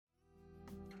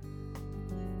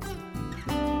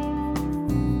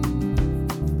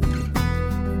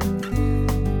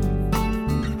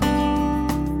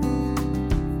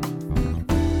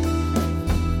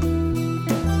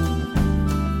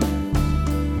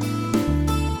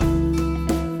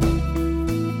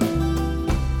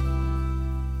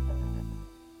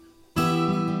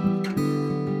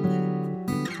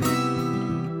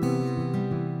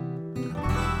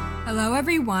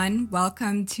everyone.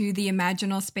 Welcome to the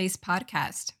Imaginal Space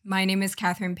podcast. My name is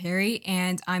Catherine Perry,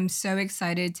 and I'm so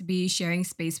excited to be sharing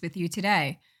space with you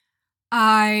today.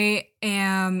 I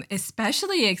am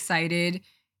especially excited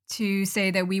to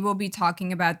say that we will be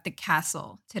talking about the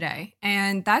castle today.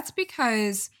 And that's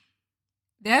because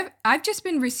I've just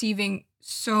been receiving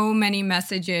so many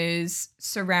messages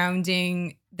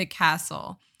surrounding the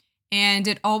castle. And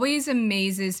it always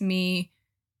amazes me,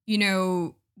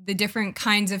 the different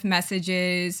kinds of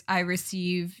messages I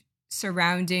receive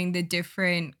surrounding the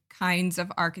different kinds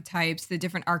of archetypes, the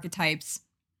different archetypes.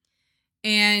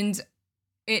 And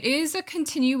it is a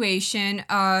continuation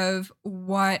of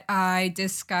what I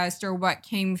discussed or what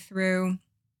came through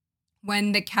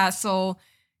when the castle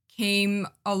came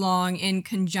along in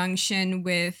conjunction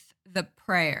with the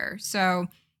prayer. So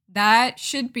that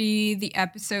should be the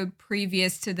episode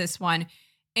previous to this one.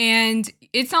 And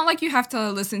it's not like you have to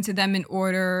listen to them in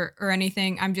order or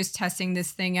anything. I'm just testing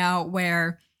this thing out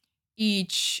where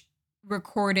each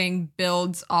recording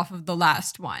builds off of the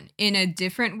last one in a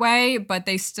different way, but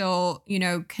they still,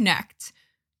 connect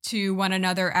to one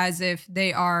another as if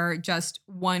they are just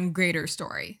one greater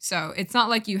story. So it's not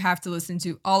like you have to listen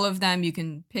to all of them. You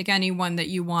can pick any one that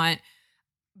you want.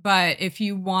 But if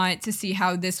you want to see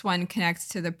how this one connects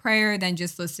to the prayer, then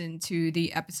just listen to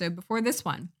the episode before this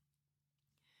one.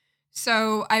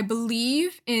 So I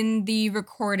believe in the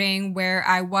recording where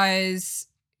I was,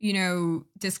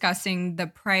 discussing the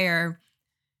prayer.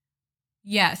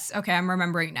 Yes. Okay. I'm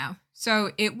remembering now.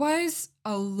 So it was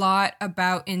a lot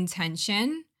about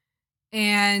intention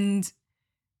and,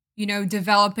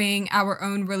 developing our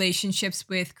own relationships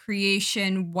with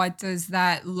creation. What does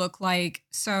that look like?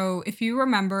 So if you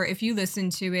remember, if you listen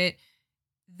to it,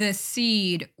 the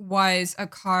seed was a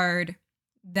card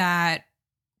that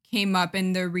came up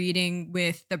in the reading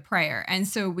with the prayer. And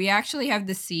so we actually have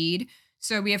the seed.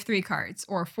 So we have 3 cards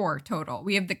or 4 total.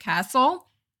 We have the castle,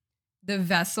 the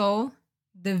vessel,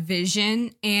 the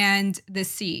vision, and the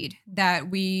seed that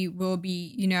we will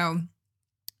be,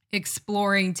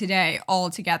 exploring today all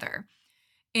together.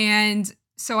 And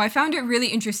so I found it really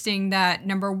interesting that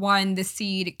number 1, the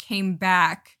seed came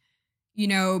back,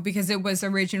 because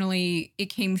it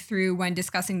came through when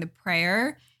discussing the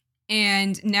prayer.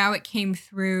 And now it came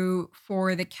through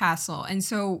for the castle. And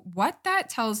so what that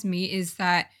tells me is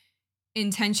that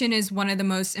intention is one of the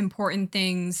most important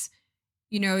things,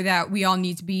 that we all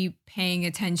need to be paying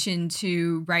attention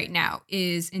to right now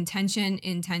is intention,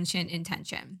 intention,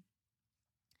 intention.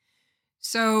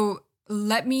 So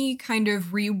let me kind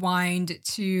of rewind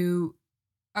to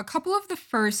a couple of the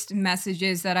first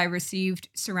messages that I received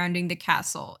surrounding the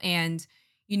castle and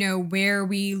where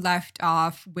we left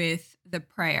off with the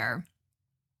prayer.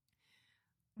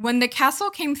 When the castle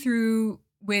came through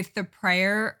with the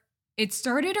prayer, it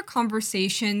started a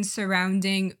conversation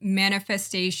surrounding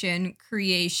manifestation,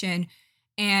 creation,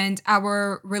 and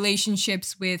our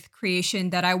relationships with creation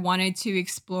that I wanted to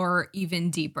explore even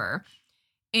deeper.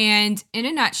 And in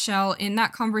a nutshell, in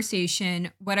that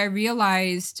conversation, what I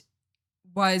realized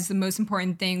was the most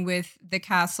important thing with the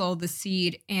castle, the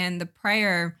seed, and the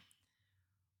prayer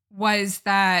was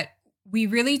that we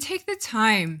really take the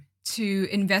time to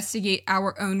investigate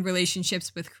our own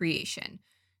relationships with creation.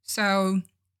 So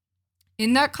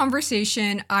in that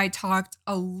conversation, I talked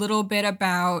a little bit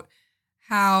about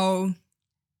how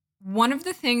one of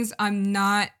the things I'm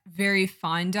not very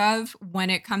fond of when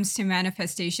it comes to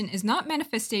manifestation is not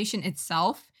manifestation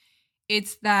itself.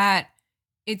 It's that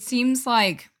it seems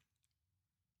like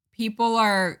people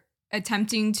are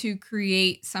attempting to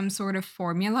create some sort of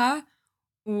formula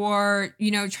or,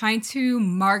 trying to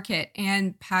market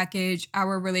and package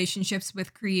our relationships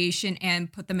with creation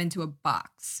and put them into a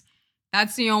box.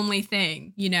 That's the only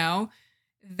thing,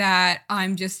 that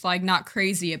I'm just like not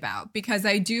crazy about, because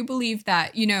I do believe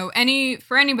that,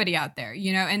 for anybody out there,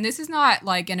 and this is not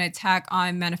like an attack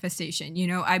on manifestation,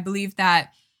 I believe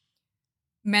that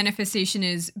manifestation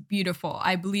is beautiful.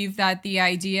 I believe that the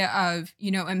idea of,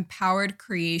 empowered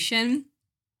creation,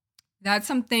 that's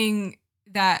something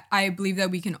that I believe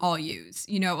that we can all use,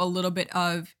 a little bit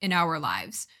of in our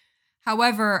lives.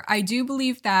 However, I do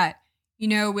believe that,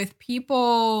 with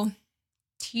people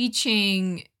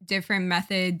teaching different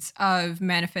methods of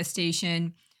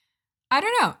manifestation, I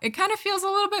don't know, it kind of feels a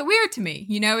little bit weird to me.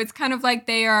 It's kind of like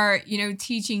they are,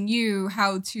 teaching you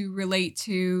how to relate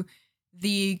to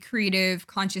the creative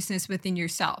consciousness within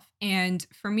yourself. And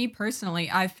for me personally,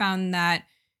 I've found that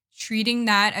treating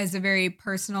that as a very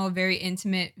personal, very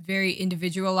intimate, very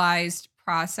individualized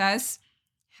process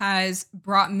has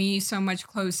brought me so much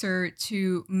closer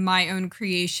to my own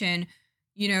creation,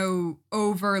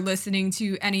 over listening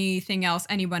to anything else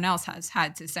anyone else has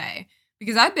had to say.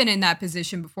 because I've been in that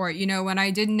position before, when I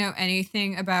didn't know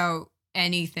anything about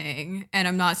anything, and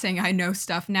I'm not saying I know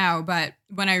stuff now, but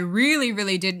when I really,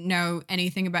 really didn't know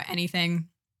anything about anything,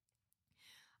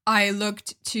 I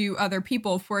looked to other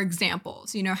people for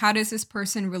examples. How does this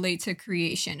person relate to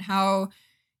creation? How,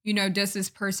 does this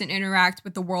person interact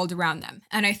with the world around them?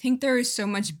 And I think there is so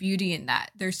much beauty in that.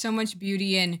 There's so much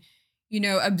beauty in,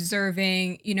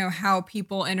 observing, how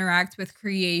people interact with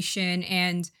creation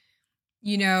and,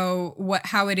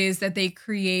 how it is that they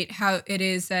create, how it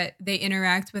is that they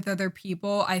interact with other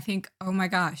people. I think, oh my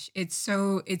gosh, it's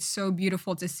so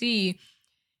beautiful to see.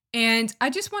 And I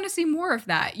just want to see more of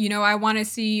that. I want to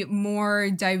see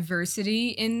more diversity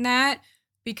in that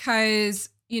because,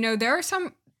 there are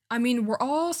some, I mean, we're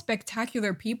all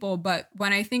spectacular people, but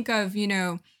when I think of,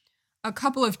 a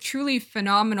couple of truly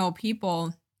phenomenal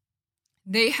people,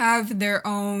 they have their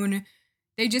own,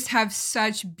 they just have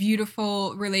such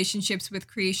beautiful relationships with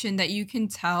creation that you can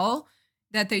tell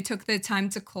that they took the time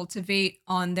to cultivate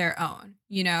on their own.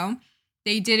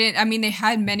 They didn't, I mean, they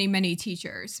had many, many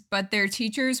teachers, but their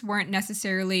teachers weren't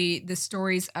necessarily the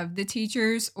stories of the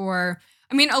teachers or,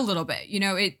 I mean, a little bit,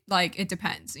 it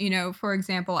depends. For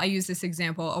example, I used this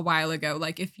example a while ago.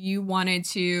 Like if you wanted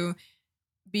to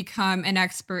become an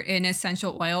expert in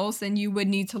essential oils, then you would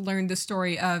need to learn the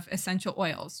story of essential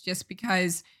oils just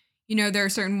because, there are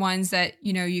certain ones that,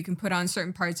 you can put on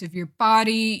certain parts of your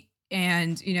body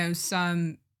and,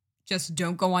 some just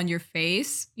don't go on your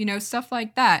face, stuff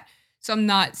like that. So I'm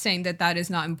not saying that that is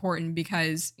not important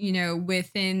because,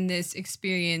 within this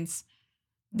experience,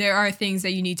 there are things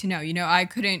that you need to know. I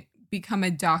couldn't become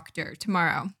a doctor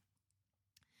tomorrow.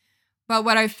 But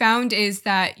what I found is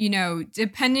that,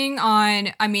 depending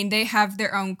on, I mean, they have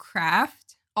their own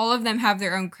craft. All of them have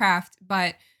their own craft.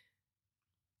 But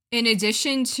in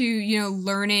addition to,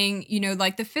 learning,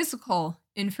 like the physical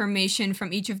information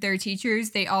from each of their teachers,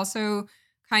 they also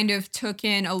kind of took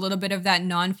in a little bit of that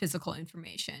non-physical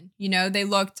information. They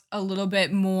looked a little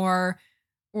bit more,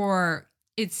 or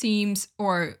it seems,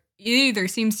 or it either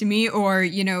seems to me, or,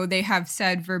 they have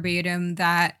said verbatim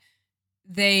that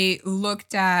they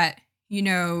looked at,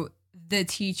 the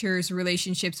teacher's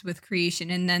relationships with creation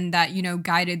and then that,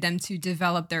 guided them to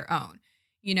develop their own.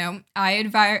 I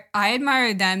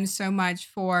admire them so much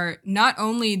for not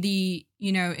only the,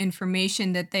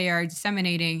 information that they are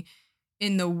disseminating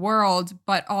in the world,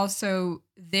 but also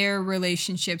their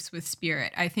relationships with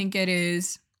spirit. I think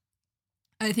it's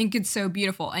so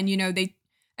beautiful. And,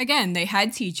 they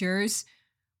had teachers,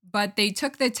 but they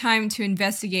took the time to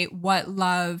investigate what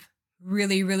love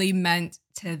really, really meant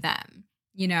to them,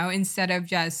 instead of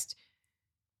just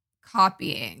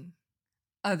copying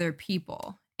other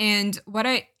people. And what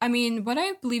I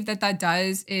believe that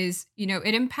does is,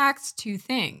 it impacts two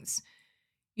things.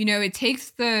 It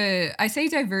takes I say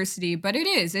diversity, but it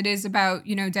is about,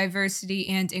 diversity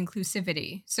and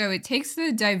inclusivity. So it takes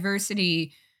the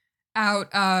diversity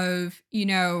out of,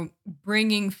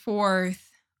 bringing forth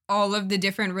all of the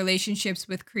different relationships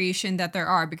with creation that there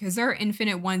are, because there are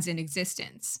infinite ones in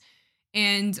existence.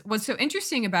 And what's so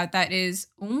interesting about that is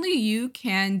only you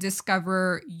can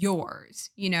discover yours.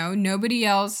 Nobody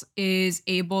else is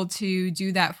able to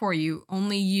do that for you.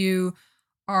 Only you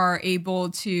are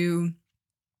able to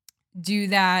do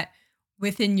that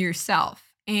within yourself.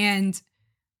 And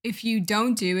if you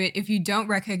don't do it, if you don't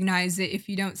recognize it, if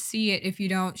you don't see it, if you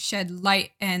don't shed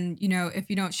light and, if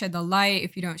you don't shed the light,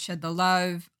 if you don't shed the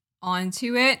love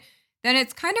onto it, then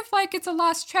it's kind of like it's a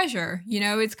lost treasure.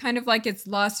 It's kind of like it's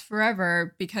lost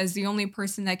forever because the only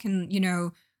person that can,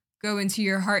 go into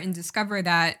your heart and discover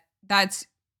that's,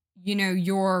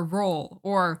 your role,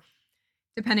 or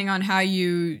depending on how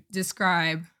you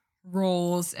describe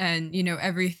roles and,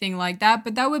 everything like that.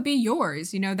 But that would be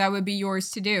yours, that would be yours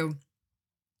to do.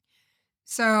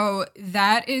 So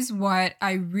that is what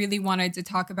I really wanted to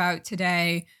talk about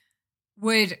today.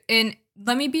 And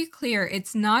let me be clear,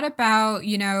 it's not about,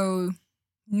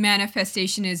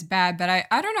 manifestation is bad, but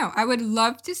I don't know. I would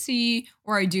love to see,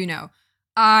 or I do know,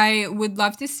 I would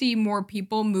love to see more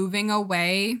people moving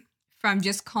away from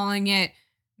just calling it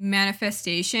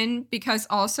manifestation, because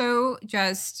also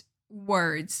just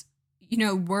words,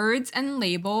 words and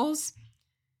labels,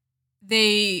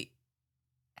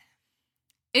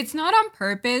 it's not on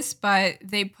purpose, but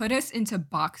they put us into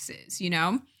boxes,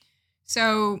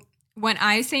 So when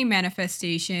I say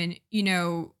manifestation,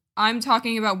 I'm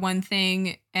talking about one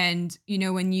thing, and,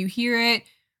 when you hear it,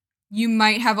 you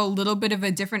might have a little bit of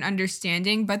a different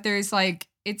understanding, but there's like,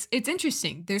 it's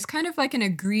interesting. There's kind of like an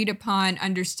agreed upon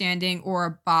understanding or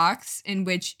a box in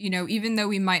which, even though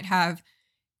we might have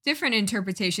different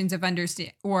interpretations of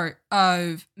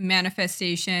of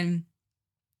manifestation,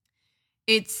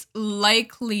 it's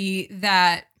likely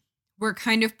that we're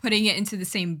kind of putting it into the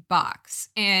same box.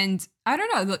 And I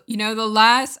don't know, the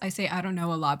last, I say I don't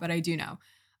know a lot, but I do know.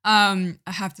 I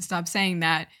have to stop saying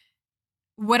that.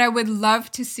 What I would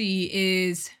love to see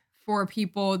is for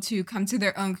people to come to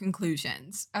their own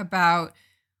conclusions about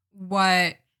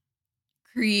what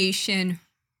creation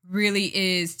really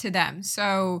is to them.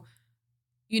 So,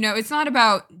 it's not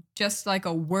about just like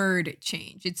a word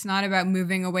change. It's not about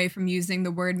moving away from using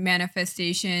the word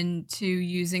manifestation to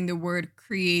using the word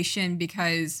creation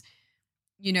because,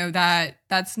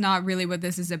 that's not really what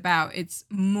this is about. It's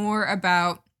more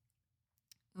about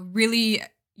really,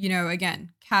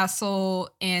 again,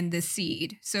 castle and the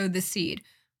seed. So the seed,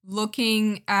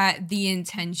 looking at the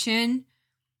intention,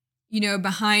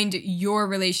 behind your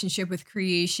relationship with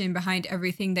creation, behind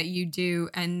everything that you do,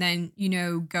 and then,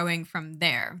 going from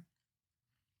there.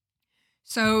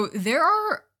 So there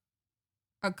are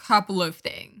a couple of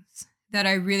things that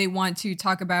I really want to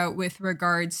talk about with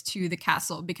regards to the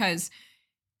castle because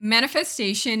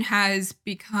manifestation has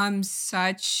become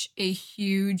such a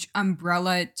huge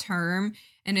umbrella term.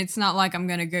 And it's not like I'm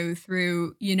going to go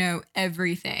through,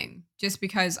 everything just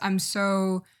because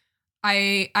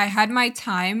I had my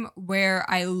time where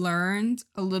I learned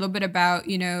a little bit about,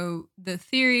 the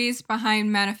theories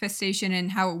behind manifestation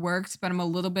and how it works, but I'm a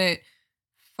little bit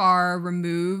far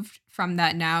removed from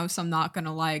that now. So I'm not going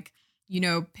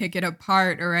to pick it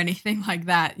apart or anything like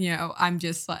that.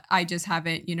 I just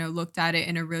haven't, looked at it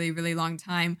in a really, really long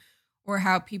time or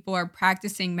how people are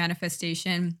practicing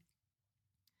manifestation.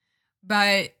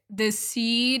 But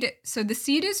so the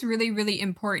seed is really, really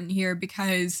important here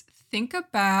because think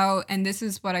about, and this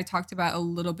is what I talked about a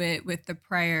little bit with the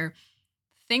prayer,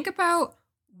 think about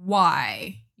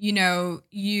why,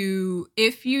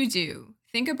 if you do,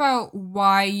 think about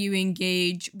why you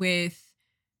engage with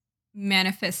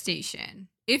manifestation.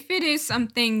 If it is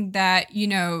something that,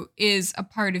 is a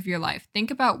part of your life, think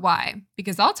about why,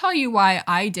 because I'll tell you why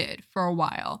I did for a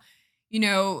while.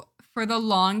 For the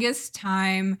longest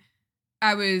time,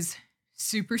 I was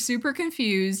super, super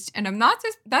confused. And that's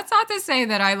not to say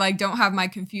that I don't have my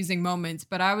confusing moments,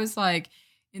 but I was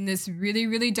in this really,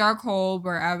 really dark hole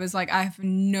where I was I have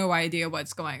no idea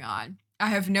what's going on. I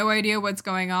have no idea what's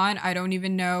going on. I don't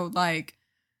even know,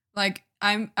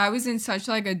 I was in such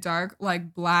a dark,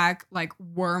 black,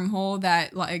 wormhole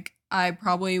that I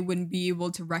probably wouldn't be able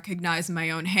to recognize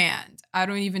my own hand. I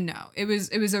don't even know. It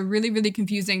was a really, really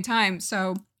confusing time.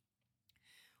 So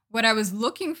what I was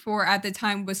looking for at the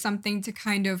time was something to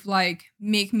kind of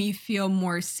make me feel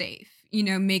more safe,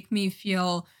 make me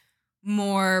feel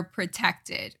more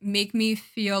protected, make me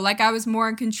feel like I was more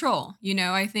in control.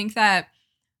 I think that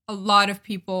a lot of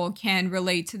people can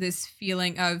relate to this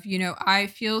feeling of, I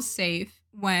feel safe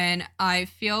when I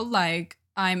feel like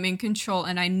I'm in control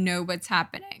and I know what's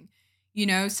happening.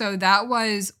 So that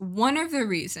was one of the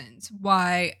reasons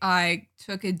why I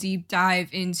took a deep dive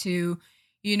into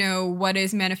what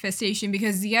is manifestation,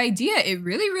 because the idea, it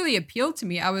really, really appealed to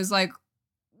me. I was like,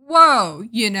 whoa,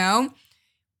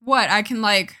 what? I can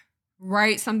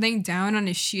write something down on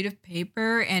a sheet of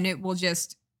paper and it will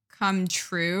just come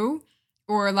true,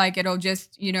 or it'll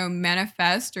just,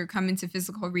 manifest or come into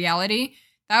physical reality.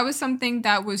 That was something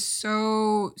that was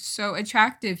so, so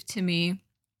attractive to me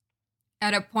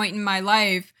at a point in my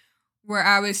life where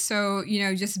I was so,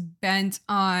 just bent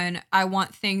on, I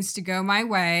want things to go my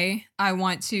way. I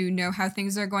want to know how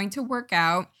things are going to work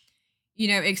out,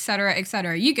 et cetera, et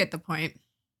cetera. You get the point.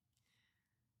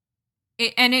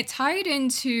 And it tied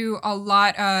into a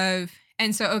lot of,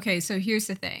 and so, okay, so here's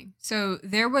the thing. So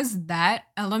there was that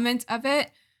element of it,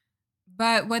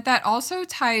 but what that also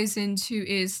ties into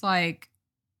is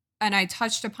and I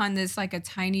touched upon this a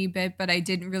tiny bit, but I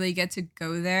didn't really get to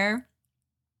go there.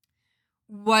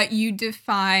 What you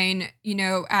define,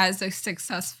 as a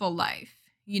successful life,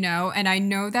 and I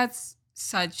know that's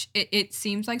it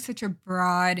seems like such a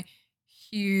broad,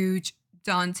 huge,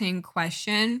 daunting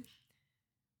question,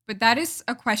 but that is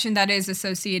a question that is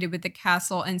associated with the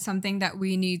castle and something that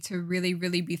we need to really,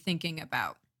 really be thinking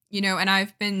about, and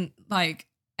I've been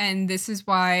and this is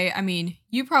why, I mean,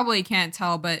 you probably can't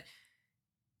tell, but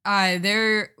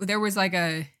there was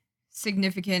a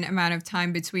significant amount of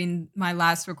time between my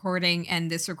last recording and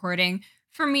this recording,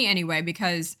 for me anyway,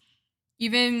 because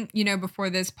even, before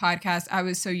this podcast, I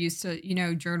was so used to,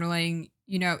 journaling,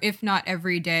 if not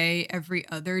every day, every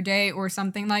other day or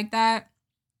something like that.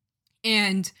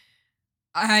 And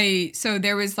so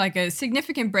there was a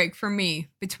significant break for me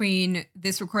between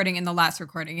this recording and the last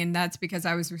recording. And that's because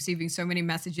I was receiving so many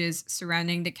messages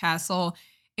surrounding the castle.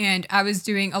 And I was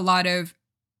doing a lot of,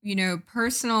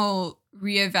 personal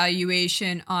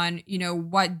reevaluation on,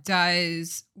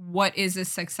 what is a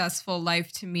successful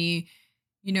life to me?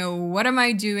 What am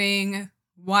I doing?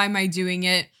 Why am I doing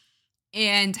it?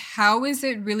 And how is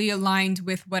it really aligned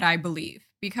with what I believe?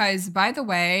 Because, by the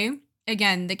way,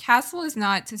 again, the castle is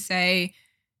not to say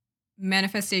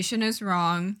manifestation is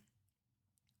wrong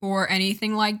or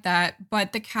anything like that,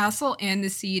 but the castle and the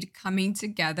seed coming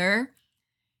together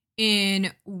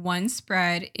in one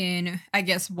spread, in, I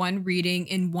guess, one reading,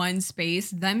 in one space,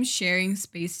 them sharing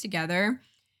space together.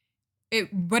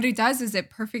 What it does is it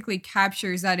perfectly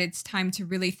captures that it's time to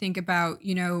really think about,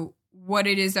 what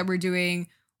it is that we're doing,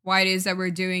 why it is that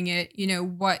we're doing it,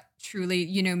 what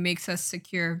truly, makes us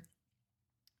secure,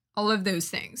 all of those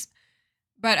things.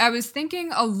 But I was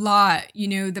thinking a lot,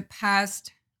 the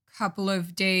past couple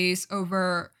of days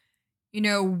over,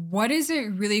 what is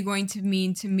it really going to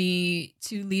mean to me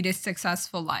to lead a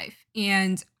successful life?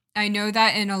 And I know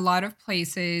that in a lot of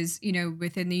places,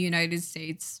 within the United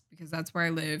States, because that's where I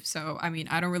live. So, I mean,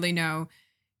 I don't really know,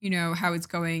 how it's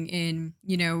going in,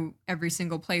 every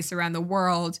single place around the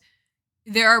world.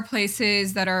 There are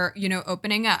places that are,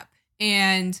 opening up.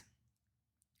 And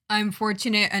I'm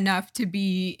fortunate enough to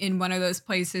be in one of those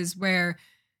places where,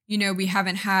 we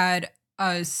haven't had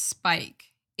a spike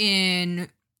in,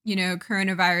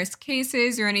 coronavirus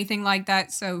cases or anything like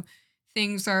that. So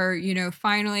things are,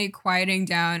 finally quieting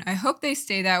down. I hope they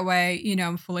stay that way.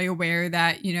 I'm fully aware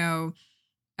that,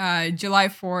 July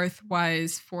 4th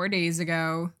was 4 days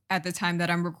ago at the time that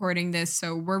I'm recording this.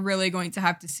 So we're really going to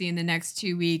have to see in the next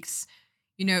 2 weeks,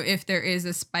 if there is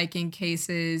a spike in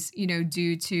cases,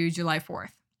 due to July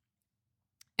 4th.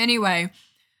 Anyway,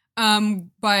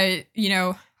 but,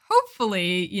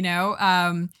 hopefully,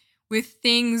 with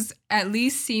things at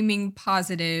least seeming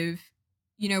positive,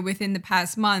 within the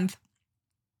past month,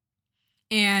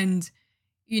 and,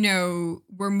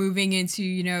 we're moving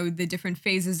into, the different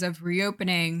phases of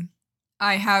reopening,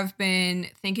 I have been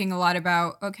thinking a lot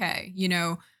about, okay,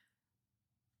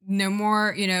 no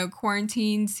more,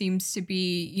 quarantine seems to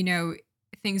be,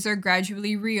 things are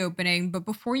gradually reopening. But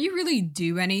before you really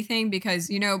do anything,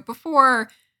 because, before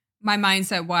my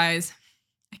mindset was,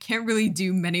 I can't really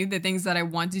do many of the things that I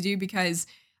want to do because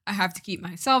I have to keep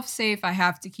myself safe. I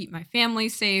have to keep my family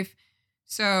safe.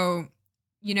 So,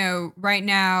 right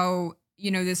now,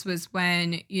 this was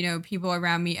when, people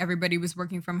around me, everybody was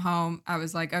working from home. I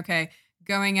was like, okay,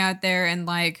 going out there and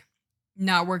like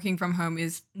not working from home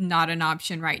is not an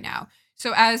option right now.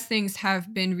 So as things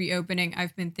have been reopening,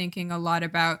 I've been thinking a lot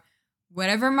about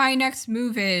whatever my next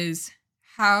move is,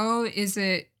 how is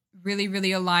it really,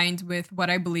 really aligned with what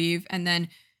I believe? And then,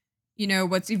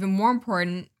 what's even more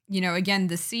important, again,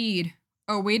 the seed.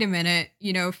 Oh, wait a minute,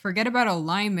 forget about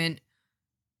alignment.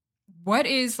 What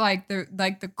is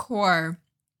the core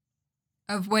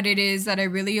of what it is that I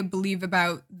really believe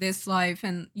about this life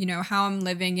and, how I'm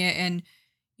living it and,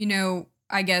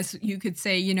 I guess you could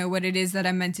say, what it is that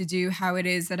I'm meant to do, how it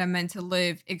is that I'm meant to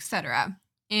live, etc.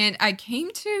 And I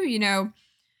came to,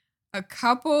 a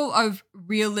couple of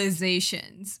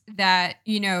realizations that,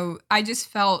 I just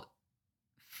felt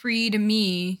freed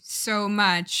me so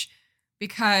much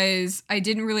because I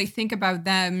didn't really think about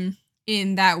them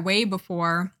in that way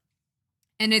before.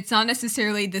 And it's not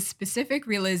necessarily the specific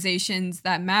realizations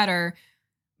that matter,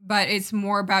 but it's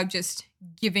more about just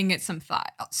giving it some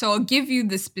thought. So I'll give you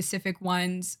the specific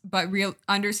ones, but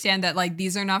understand that like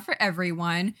these are not for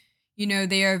everyone.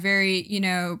 They are very,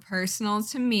 personal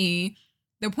to me.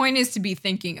 The point is to be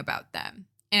thinking about them.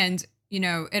 And,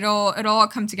 it'll all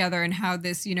come together and how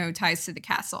this, ties to the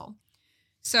castle.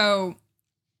 So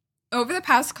over the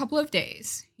past couple of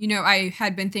days, I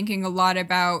had been thinking a lot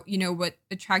about, what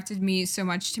attracted me so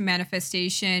much to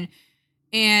manifestation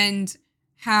and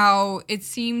how it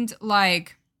seemed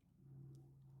like,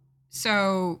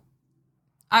 so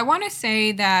I want to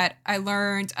say that I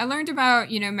learned about,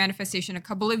 manifestation a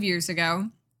couple of years ago.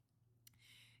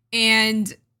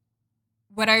 And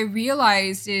what I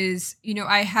realized is,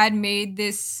 I had made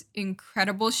this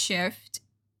incredible shift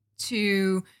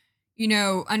to,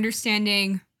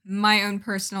 understanding my own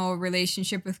personal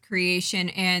relationship with creation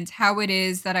and how it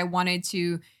is that I wanted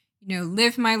to,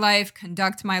 live my life,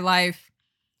 conduct my life,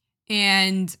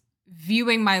 and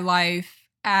viewing my life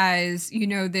as,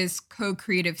 this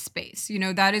co-creative space.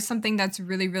 That is something that's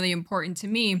really, really important to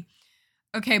me.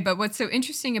 Okay, but what's so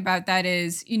interesting about that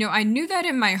is, I knew that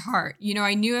in my heart.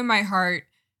 I knew in my heart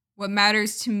what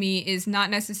matters to me is not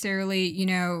necessarily,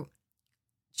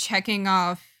 checking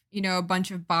off, a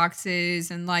bunch of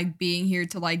boxes and like being here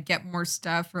to like get more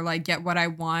stuff or like get what I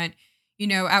want.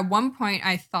 At one point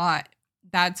I thought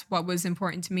that's what was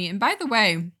important to me. And by the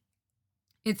way,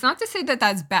 it's not to say that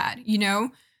that's bad.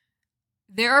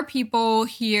 there are people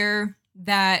here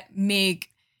that make,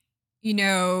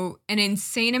 an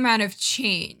insane amount of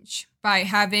change by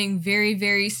having very,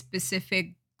 very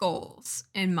specific goals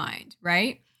in mind,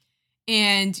 right?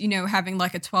 And, having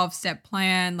like a 12-step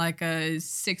plan, like a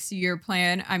 6-year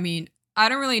plan. I mean, I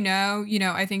don't really know.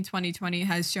 I think 2020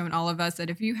 has shown all of us that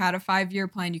if you had a 5-year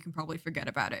plan, you can probably forget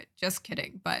about it. Just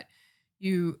kidding, but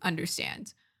you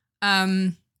understand.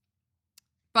 Um,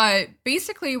 but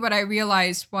basically, what I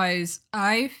realized was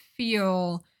I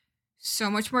feel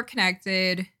so much more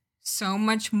connected, so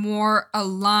much more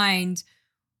aligned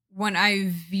when I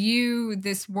view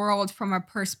this world from a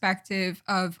perspective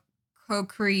of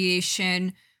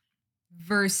co-creation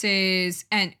versus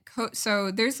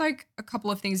so there's like a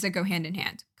couple of things that go hand in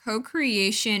hand.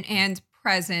 Co-creation and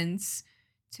presence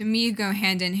to me go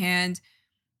hand in hand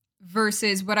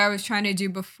versus what I was trying to do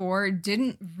before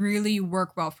didn't really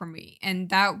work well for me. And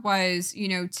that was,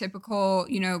 typical,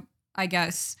 I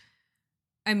guess,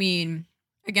 I mean,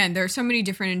 again, there are so many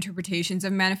different interpretations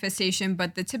of manifestation,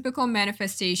 but the typical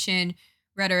manifestation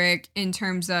rhetoric in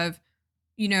terms of,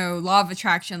 law of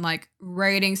attraction, like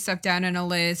writing stuff down in a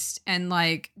list and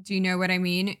like, do you know what I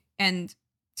mean? And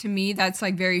to me, that's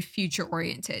like very future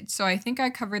oriented. So I think I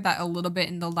covered that a little bit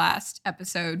in the last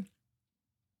episode.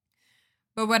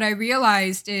 But what I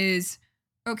realized is,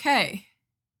 okay,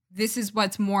 this is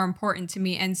what's more important to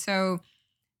me. And so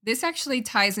this actually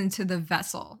ties into the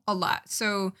vessel a lot.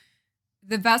 So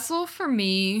the vessel for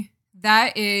me,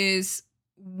 that is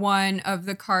one of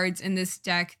the cards in this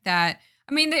deck that,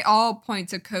 I mean, they all point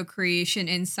to co-creation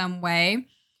in some way,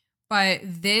 but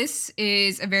this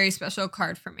is a very special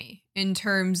card for me in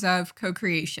terms of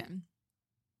co-creation.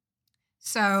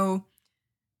 So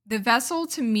the vessel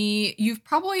to me, you've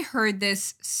probably heard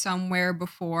this somewhere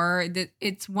before, that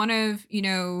it's one of,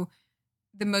 the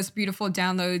most beautiful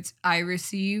downloads I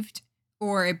received,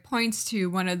 or it points to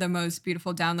one of the most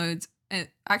beautiful downloads,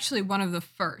 actually one of the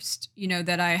first,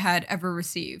 that I had ever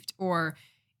received,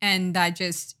 and that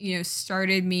just,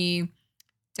 started me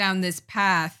down this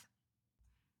path.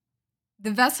 The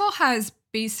vessel has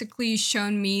basically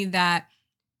shown me that,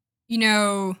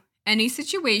 any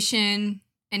situation,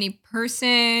 any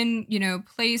person,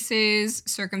 places,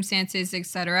 circumstances,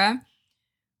 etc.,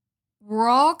 we're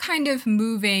all kind of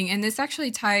moving, and this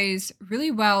actually ties really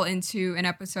well into an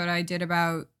episode I did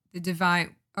about the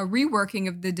divine, a reworking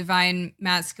of the divine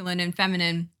masculine and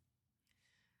feminine.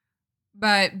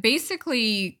 But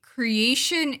basically,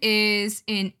 creation is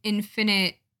in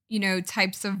infinite,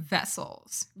 types of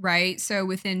vessels, right? So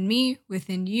within me,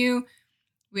 within you,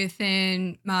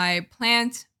 within my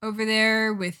plant over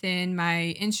there, within my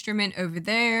instrument over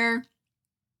there,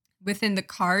 within the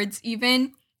cards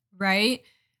even, right?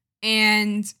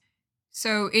 And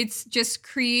so it's just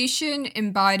creation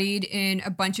embodied in a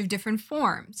bunch of different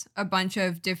forms, a bunch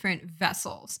of different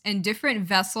vessels. And different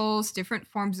vessels, different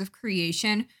forms of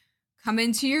creation come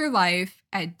into your life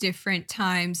at different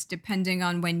times depending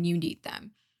on when you need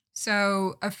them.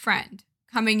 So a friend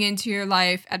coming into your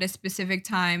life at a specific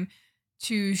time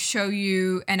to show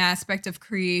you an aspect of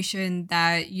creation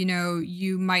that,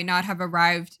 you might not have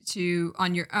arrived to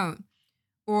on your own.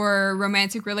 Or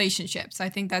romantic relationships. I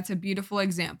think that's a beautiful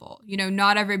example.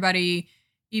 Not everybody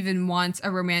even wants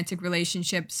a romantic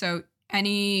relationship. So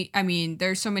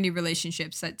there's so many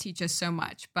relationships that teach us so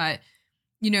much. But,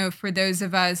 for those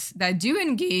of us that do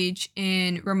engage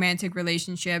in romantic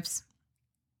relationships,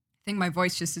 I think my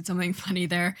voice just did something funny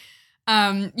there.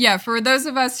 For those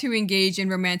of us who engage in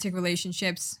romantic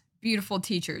relationships, beautiful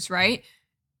teachers, right?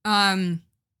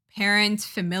 Parent,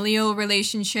 familial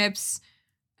relationships.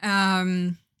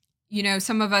 Some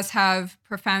of us have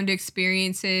profound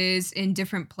experiences in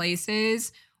different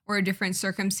places or different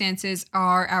circumstances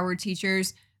are our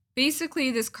teachers. Basically,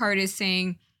 this card is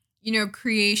saying,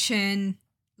 creation,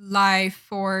 life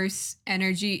force,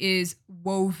 energy is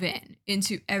woven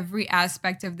into every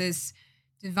aspect of this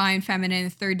divine feminine,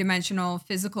 third dimensional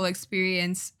physical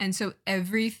experience. And so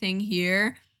everything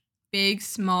here, big,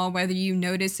 small, whether you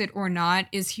notice it or not,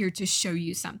 is here to show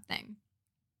you something.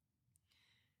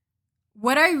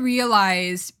 What I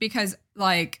realized, because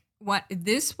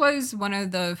this was one of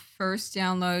the first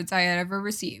downloads I had ever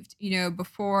received,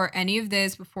 before any of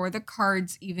this, before the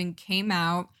cards even came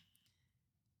out,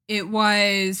 it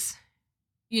was,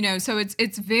 so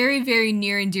it's very, very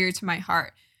near and dear to my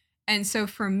heart. And so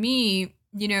for me,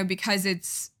 because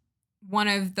different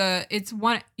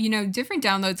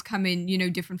downloads come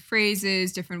in, different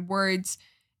phrases, different words,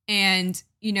 and,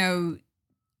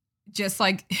 just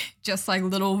like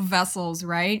little vessels,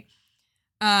 right?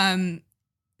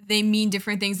 They mean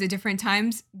different things at different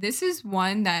times. This is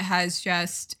one that has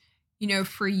just,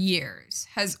 for years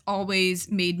has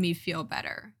always made me feel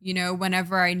better,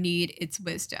 whenever I need its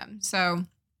wisdom. So,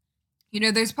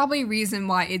 there's probably a reason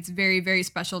why it's very, very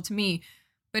special to me.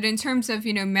 But in terms of,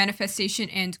 manifestation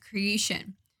and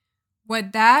creation,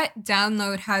 what that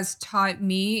download has taught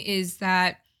me is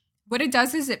that what it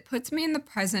does is it puts me in the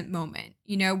present moment,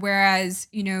 whereas,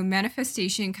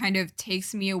 manifestation kind of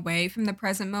takes me away from the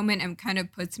present moment and kind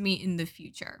of puts me in the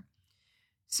future.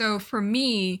 So for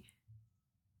me,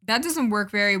 that doesn't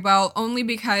work very well only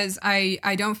because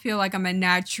I don't feel like I'm a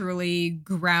naturally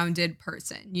grounded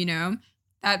person,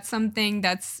 That's something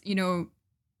that's,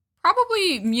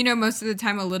 probably, most of the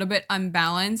time a little bit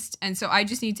unbalanced. And so I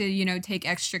just need to, take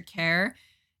extra care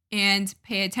and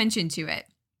pay attention to it.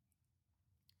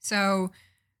 So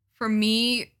for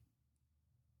me,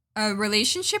 a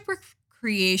relationship with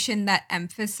creation that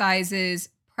emphasizes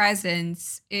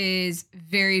presence is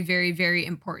very, very, very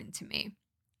important to me.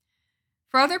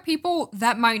 For other people,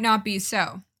 that might not be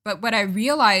so. But what I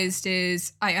realized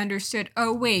is I understood,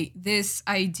 oh, wait, this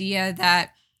idea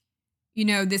that,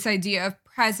 this idea of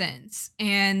presence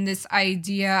and this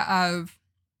idea of,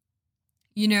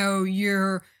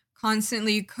 you're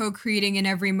constantly co-creating in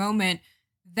every moment,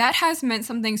 that has meant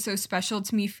something so special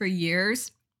to me for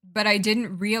years. But I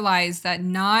didn't realize that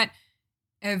not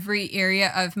every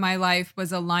area of my life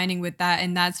was aligning with that.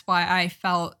 And that's why I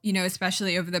felt,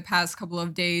 especially over the past couple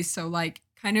of days, so like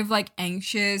kind of like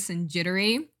anxious and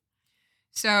jittery.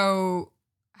 So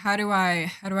how do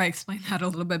I explain that a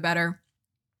little bit better?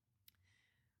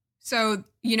 So,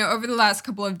 over the last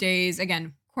couple of days,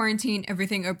 again, quarantine,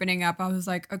 everything opening up, I was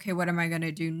like, okay, what am I going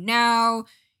to do now?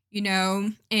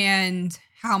 And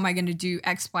how am I going to do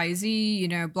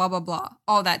XYZ, blah, blah, blah,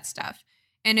 all that stuff.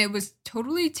 And it was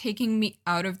totally taking me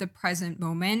out of the present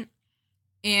moment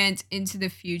and into the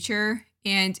future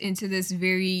and into this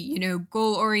very,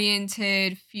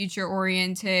 goal-oriented,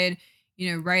 future-oriented,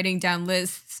 writing down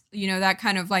lists, that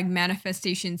kind of like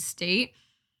manifestation state.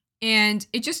 And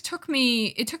it took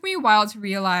me a while to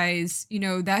realize,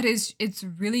 it's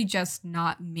really just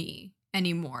not me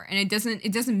anymore. And it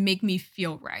doesn't make me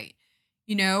feel right.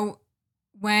 And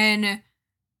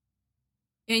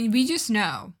we just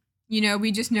know,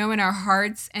 we just know in our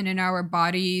hearts and in our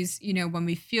bodies, when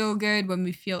we feel good, when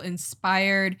we feel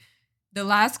inspired. The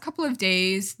last couple of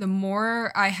days, the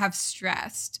more I have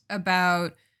stressed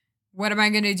about what am I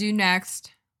going to do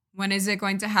next? When is it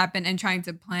going to happen? And trying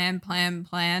to plan.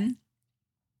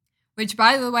 Which,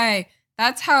 by the way,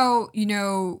 that's how,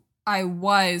 I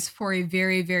was for a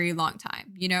very, very long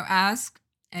time. Ask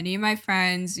any of my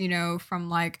friends, from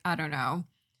like, I don't know,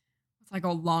 it's like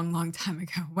a long, long time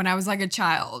ago when I was like a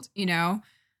child,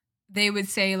 they would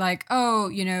say like, oh,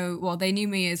 well, they knew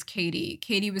me as Katie.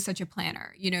 Katie was such a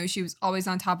planner. She was always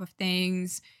on top of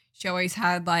things. She always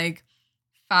had like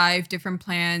 5 different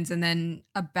plans and then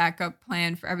a backup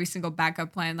plan for every single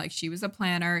backup plan. Like she was a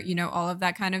planner, all of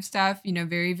that kind of stuff,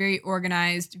 very, very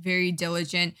organized, very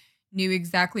diligent, knew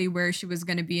exactly where she was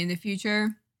going to be in the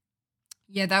future.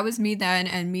 Yeah, that was me then.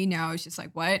 And me now is just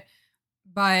like, what?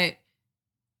 But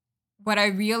what I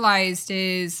realized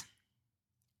is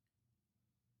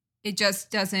it just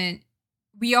doesn't,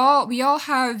 we all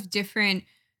have different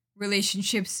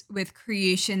relationships with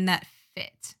creation that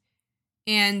fit.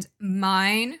 And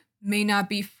mine may not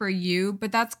be for you,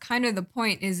 but that's kind of the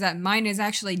point, is that mine is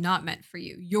actually not meant for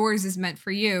you. Yours is meant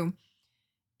for you.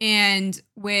 And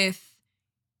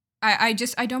I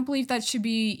don't believe that should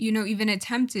be, even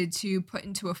attempted to put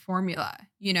into a formula,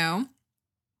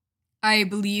 I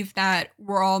believe that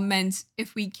we're all meant,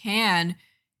 if we can,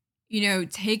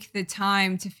 take the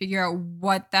time to figure out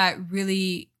what it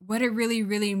really,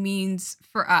 really means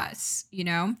for us,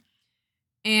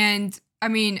 And I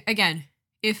mean, again,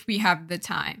 if we have the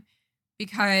time,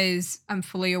 because I'm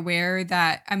fully aware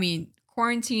that,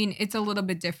 quarantine, it's a little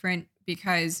bit different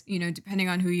because, depending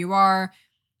on who you are,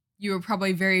 you were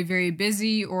probably very, very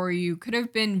busy, or you could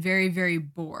have been very, very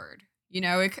bored.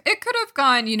 It could have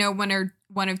gone,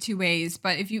 one of two ways.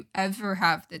 But if you ever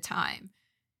have the time,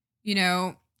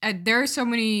 there are so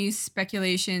many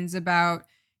speculations about,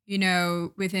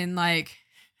 within like,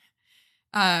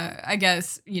 I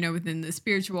guess, within the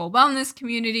spiritual wellness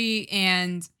community.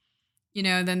 And,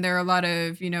 then there are a lot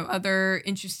of, other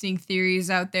interesting theories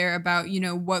out there about,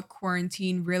 what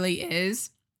quarantine really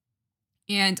is.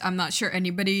 And I'm not sure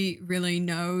anybody really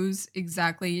knows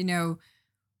exactly,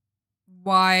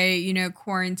 why,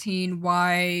 quarantine,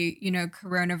 why,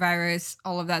 coronavirus,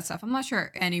 all of that stuff. I'm not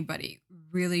sure anybody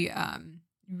really,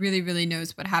 really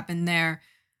knows what happened there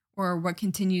or what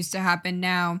continues to happen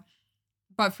now.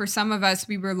 But for some of us,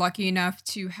 we were lucky enough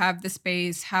to have the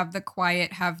space, have the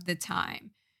quiet, have the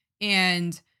time.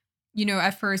 And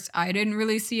at first I didn't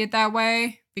really see it that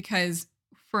way because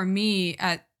for me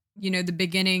at, the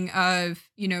beginning of,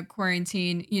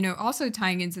 quarantine, also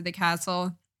tying into the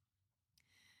castle,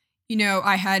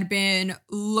 I had been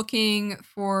looking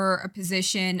for a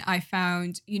position. I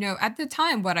found, at the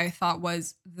time what I thought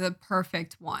was the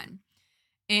perfect one.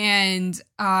 And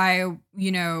I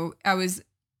was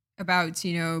about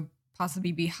to,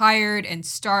 possibly be hired and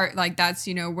start like that's,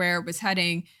 where it was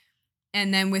heading.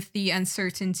 And then with the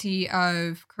uncertainty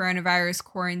of coronavirus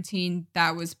quarantine,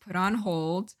 that was put on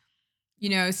hold.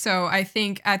 So I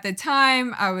think at the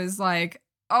time I was like,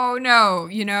 oh no,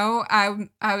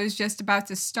 I was just about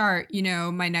to start,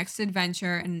 my next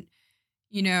adventure. And,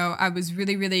 I was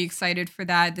really, really excited for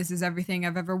that. This is everything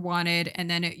I've ever wanted. And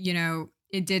then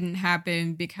it didn't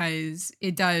happen because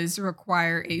it does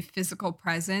require a physical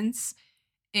presence.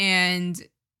 And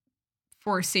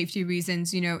for safety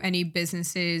reasons, any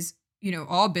businesses,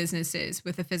 all businesses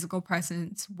with a physical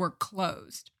presence were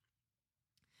closed.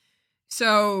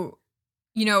 So,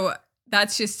 you know,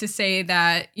 that's just to say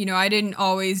that, I didn't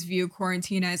always view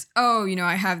quarantine as, oh,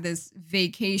 I have this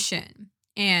vacation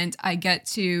and I get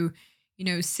to,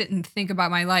 sit and think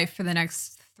about my life for the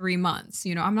next 3 months.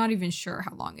 I'm not even sure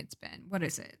how long it's been. What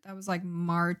is it? That was like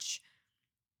March,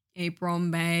 April,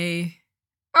 May.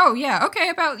 Oh, yeah.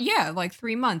 Okay. Like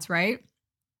 3 months, right?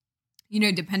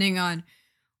 Depending on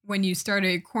when you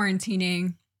started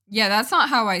quarantining. Yeah, that's not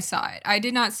how I saw it. I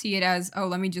did not see it as, oh,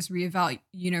 let me just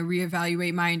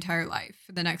reevaluate my entire life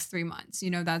for the next 3 months.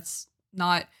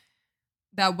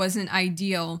 That wasn't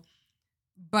ideal.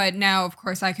 But now, of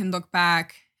course, I can look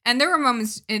back. And there were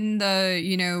moments in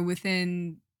the,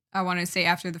 within, I want to say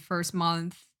after the first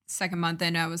month, second month,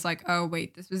 and I was like, oh,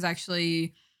 wait, this was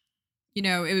actually,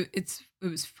 it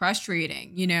was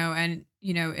frustrating, and,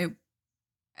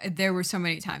 there were so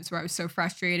many times where I was so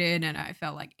frustrated and I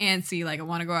felt like antsy, like I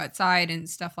want to go outside and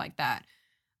stuff like that.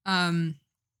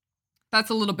 That's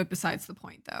a little bit besides the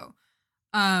point though.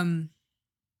 The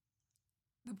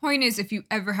point is if you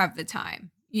ever have the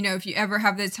time,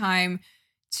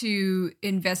 to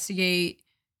investigate,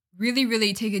 really,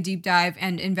 really take a deep dive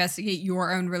and investigate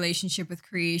your own relationship with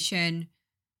creation,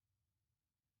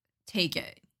 take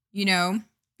it,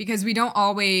 because we don't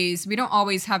always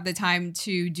have the time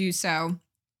to do so.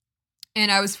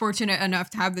 And I was fortunate enough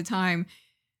to have the time,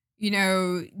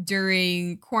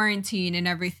 during quarantine and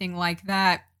everything like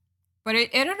that. But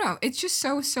I don't know. It's just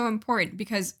so, so important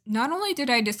because not only did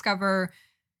I discover,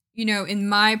 in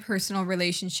my personal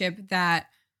relationship that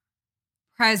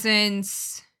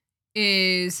presence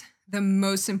is the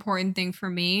most important thing for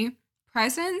me,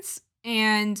 presence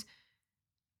and,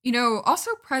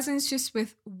 also presence just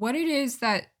with what it is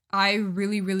that I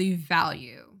really, really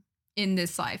value in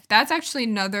this life. That's actually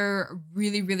another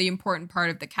really, really important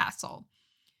part of the castle.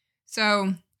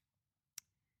 So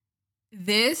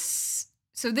this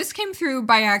came through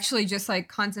by actually just like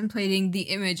contemplating the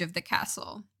image of the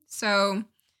castle. So,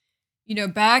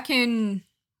 back in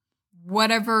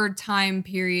whatever time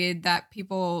period that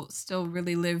people still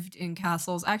really lived in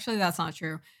castles. Actually, that's not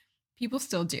true. People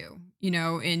still do,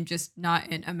 in just not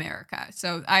in America.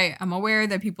 So I'm aware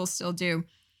that people still do.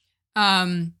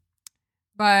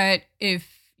 But if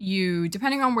you,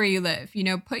 depending on where you live,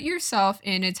 put yourself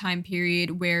in a time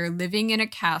period where living in a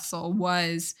castle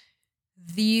was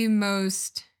the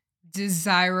most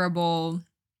desirable.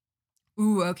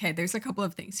 Ooh, okay, there's a couple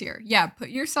of things here. Yeah, put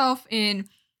yourself in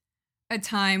a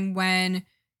time when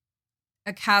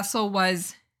a castle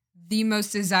was the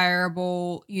most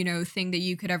desirable, thing that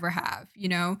you could ever have,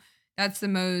 That's the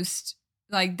most,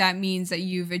 like, that means that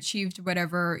you've achieved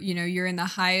whatever, you're in the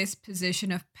highest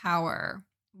position of power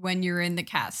when you're in the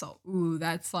castle. Ooh,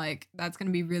 that's going to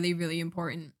be really, really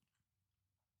important.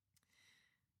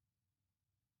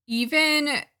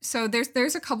 Even so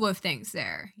there's a couple of things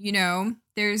there,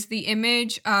 there's the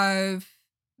image of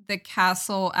the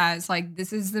castle as like,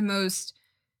 this is the most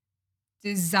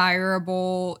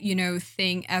desirable,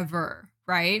 thing ever,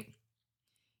 right?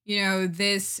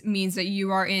 This means that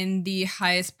you are in the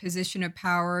highest position of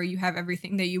power. You have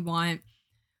everything that you want.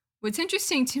 What's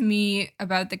interesting to me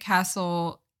about the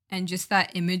castle and just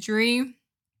that imagery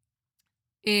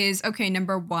is, okay,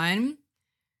 number one,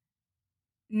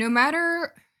 no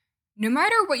matter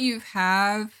what you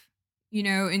have,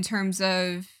 in terms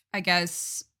of, I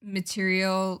guess,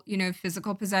 material,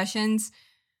 physical possessions,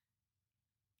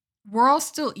 we're all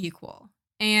still equal.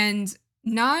 And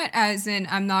not as in,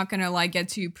 I'm not going to like get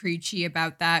too preachy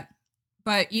about that,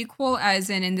 but equal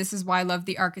as in, and this is why I love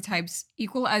the archetypes,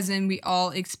 equal as in we all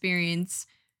experience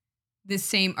the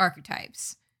same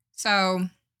archetypes. So,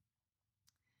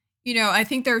 I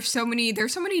think there's so many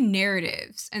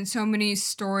narratives and so many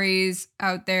stories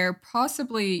out there,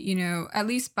 possibly, at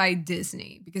least by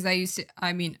Disney, because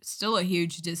I mean, still a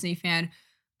huge Disney fan,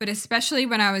 but especially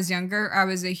when I was younger, I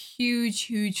was a huge,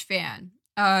 huge fan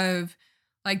of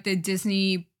like the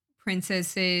Disney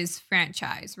princesses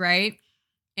franchise, right?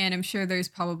 And I'm sure there's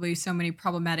probably so many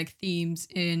problematic themes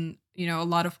in, a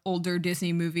lot of older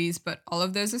Disney movies, but all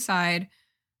of those aside,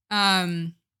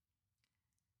 um,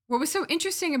 what was so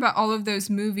interesting about all of those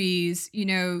movies,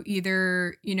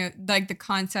 either, like the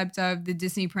concept of the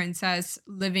Disney princess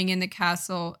living in the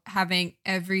castle, having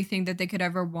everything that they could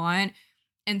ever want,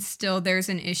 and still there's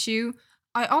an issue.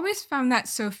 I always found that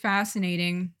so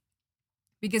fascinating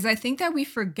because I think that we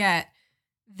forget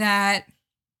that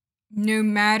no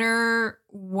matter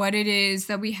what it is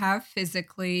that we have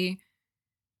physically,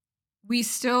 we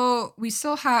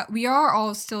are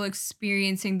all still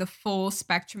experiencing the full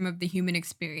spectrum of the human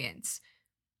experience.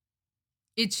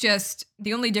 It's just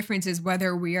the only difference is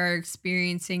whether we are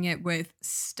experiencing it with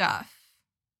stuff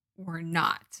or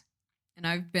not. And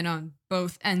I've been on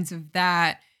both ends of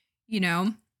that, you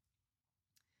know.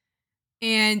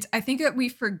 And I think that we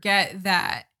forget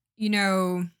that,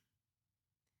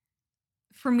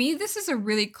 for me this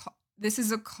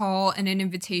is a call and an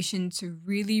invitation to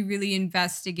really, really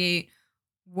investigate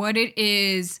what it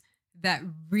is that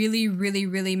really, really,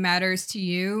 really matters to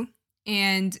you,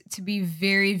 and to be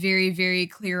very, very, very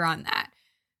clear on that.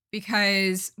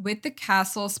 Because with the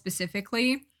castle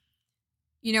specifically,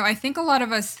 I think a lot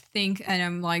of us think, and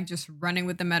I'm like just running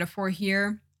with the metaphor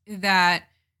here, that,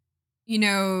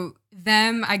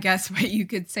 them, I guess what you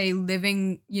could say,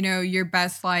 living, your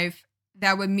best life,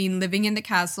 that would mean living in the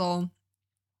castle,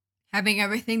 having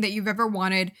everything that you've ever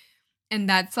wanted. And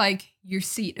that's like your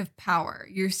seat of power.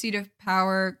 Your seat of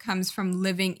power comes from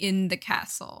living in the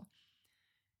castle.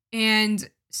 And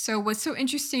so what's so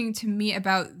interesting to me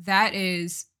about that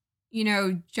is,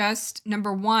 just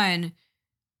number one,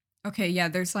 okay, yeah,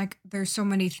 there's so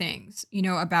many things,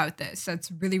 about this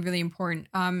that's really, really important.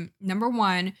 Number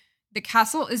one, the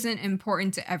castle isn't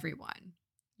important to everyone,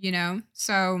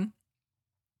 So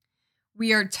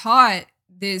we are taught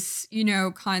this,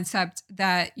 concept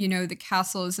that, the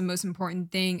castle is the most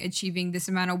important thing, achieving this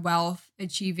amount of wealth,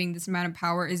 achieving this amount of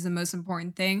power is the most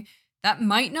important thing. That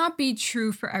might not be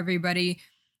true for everybody.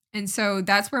 And so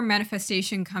that's where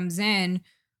manifestation comes in,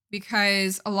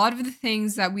 because a lot of the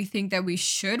things that we think that we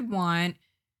should want,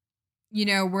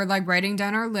 we're like writing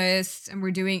down our lists and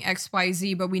we're doing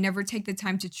XYZ, but we never take the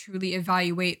time to truly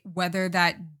evaluate whether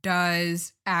that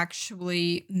does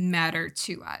actually matter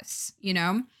to us.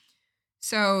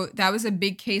 So that was a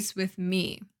big case with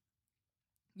me.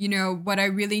 What I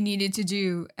really needed to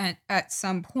do at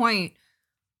some point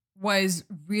was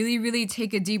really, really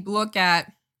take a deep look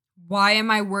at, why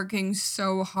am I working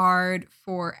so hard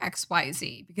for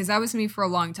XYZ? Because that was me for a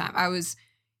long time. I was,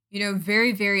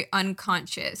 very, very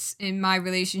unconscious in my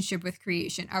relationship with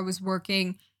creation. I was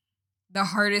working the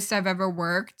hardest I've ever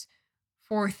worked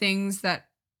for things that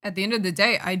at the end of the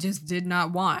day, I just did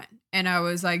not want. And I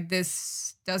was like,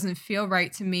 this doesn't feel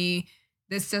right to me.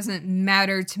 This doesn't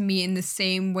matter to me in the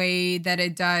same way that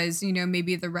it does,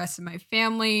 maybe the rest of my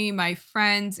family, my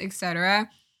friends, etc.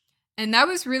 And that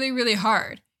was really, really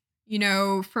hard,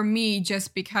 for me,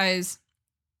 just because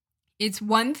it's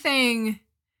one thing.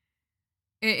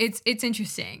 It's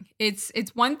interesting. It's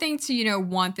one thing to,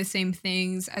 want the same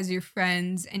things as your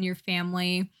friends and your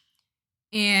family.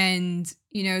 And,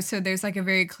 so there's like a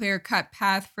very clear cut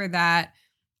path for that,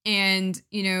 and,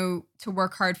 to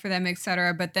work hard for them,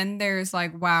 etc. But then there's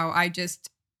like, wow,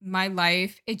 my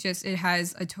life, it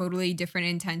has a totally different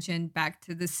intention back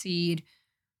to the seed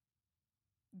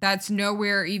that's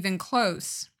nowhere even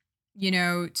close,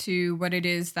 to what it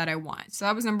is that I want. So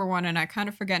that was number one. And I kind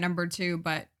of forget number two,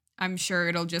 but I'm sure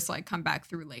it'll just like come back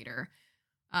through later.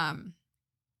 Um,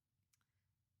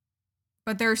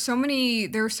 but there are so many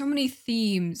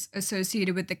themes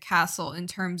associated with the castle in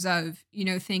terms of,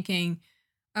 thinking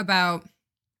about,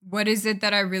 what is it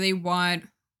that I really want?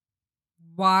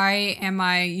 Why am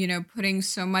I, putting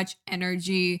so much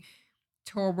energy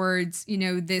towards,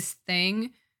 this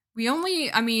thing?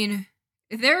 I mean,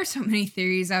 there are so many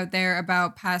theories out there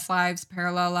about past lives,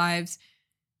 parallel lives.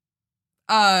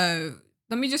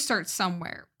 Let me just start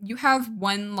somewhere. You have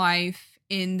one life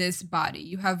in this body.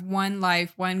 You have one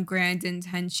life, one grand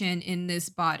intention in this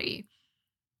body.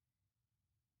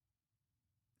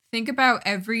 Think about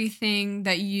everything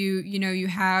that you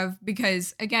have,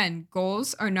 because again,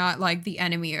 goals are not like the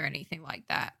enemy or anything like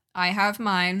that. I have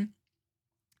mine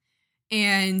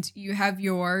and you have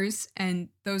yours, and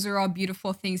those are all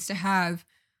beautiful things to have.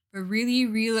 But really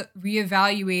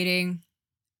reevaluating,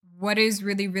 what is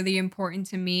really, really important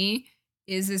to me?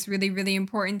 Is this really, really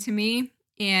important to me?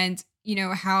 And,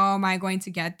 how am I going to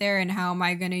get there and how am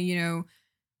I going to,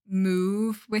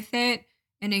 move with it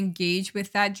and engage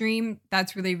with that dream?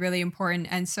 That's really, really important.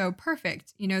 And so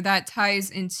perfect. That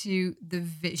ties into the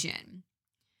vision.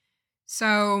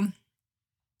 So,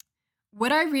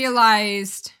 what I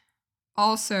realized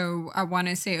also, I want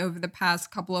to say over the past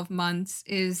couple of months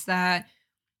is that,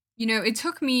 it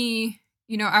took me,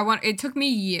 it took me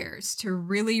years to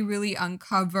really, really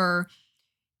uncover,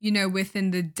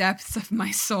 within the depths of my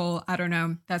soul. I don't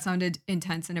know, that sounded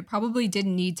intense and it probably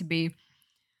didn't need to be,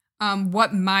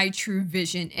 what my true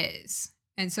vision is.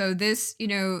 And so this,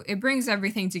 it brings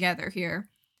everything together here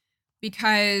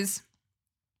because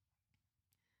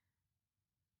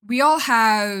we all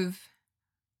have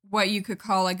what you could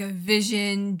call like a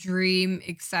vision, dream,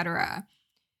 etc.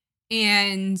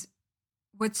 And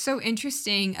what's so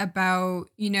interesting about,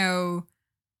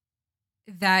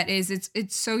 that is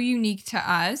it's so unique to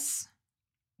us,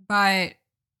 but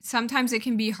sometimes it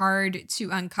can be hard to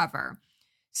uncover.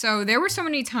 So there were so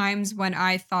many times when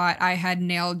I thought I had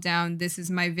nailed down, this is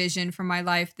my vision for my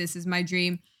life, this is my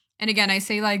dream. And again, I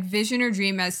say like vision or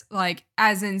dream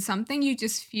as in something you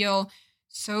just feel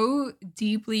so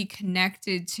deeply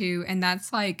connected to, and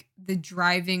that's like the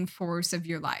driving force of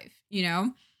your life,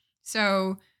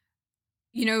 So,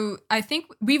 I think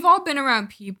we've all been around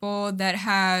people that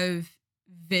have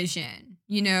vision.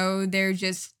 They're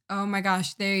just, oh my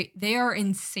gosh, they are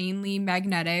insanely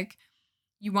magnetic.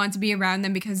 You want to be around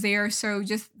them because they are so,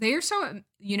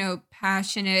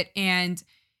 passionate and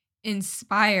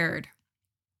inspired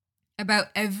about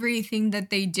everything that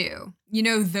they do.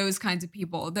 Those kinds of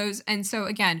people. And so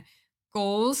again,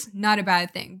 goals, not a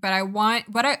bad thing, but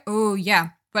what I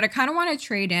kind of want to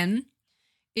trade in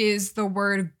is the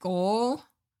word goal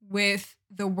with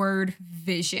the word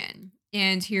vision.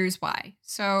 And here's why.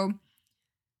 So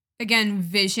again,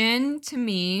 vision to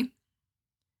me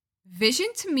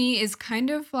is kind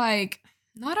of like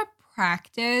not a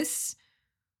practice,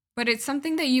 but it's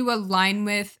something that you align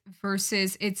with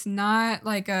versus it's not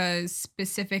like a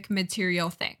specific material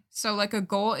thing. So like a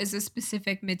goal is a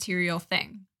specific material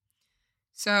thing.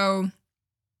 So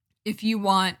if you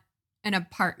want an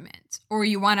apartment or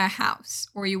you want a house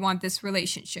or you want this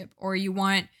relationship or you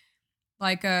want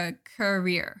like a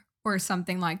career or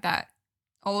something like that,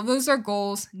 all of those are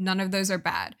goals. None of those are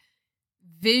bad.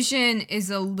 Vision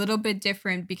is a little bit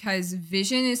different because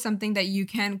vision is something that you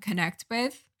can connect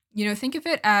with. Think of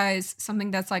it as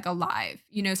something that's like alive,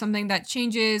 something that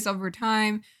changes over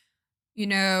time,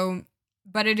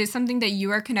 but it is something that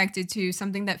you are connected to,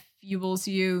 something that fuels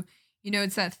you.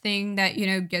 It's that thing that,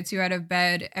 gets you out of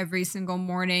bed every single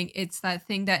morning. It's that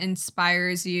thing that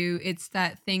inspires you. It's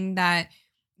that thing that,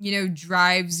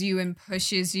 drives you and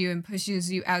pushes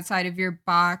you outside of your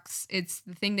box. It's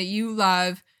the thing that you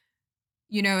love,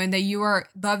 and that you are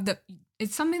love that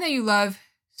it's something that you love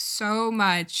so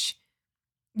much,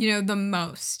 the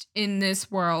most in this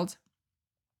world.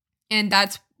 And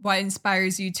that's what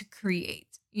inspires you to create,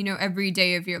 every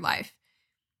day of your life.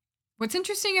 What's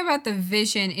interesting about the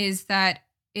vision is that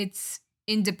it's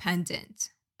independent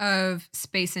of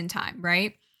space and time,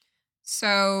 right?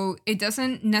 So it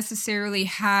doesn't necessarily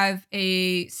have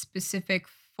a specific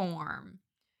form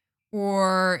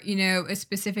or, a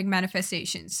specific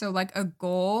manifestation. So like a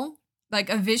goal, like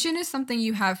a vision is something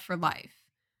you have for life.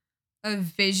 A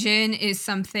vision is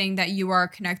something that you are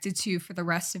connected to for the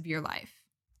rest of your life.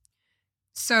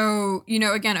 So,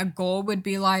 again, a goal would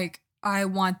be like, I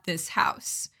want this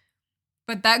house.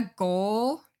 But that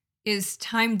goal is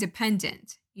time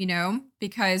dependent,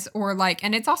 because,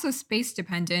 and it's also space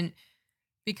dependent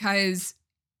because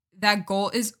that goal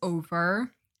is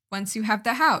over once you have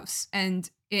the house and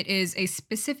it is a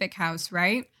specific house,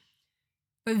 right?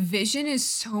 But vision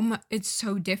is it's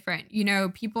so different.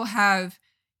 People have,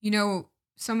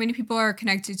 so many people are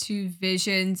connected to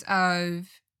visions of,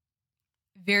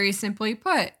 very simply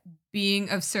put, being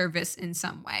of service in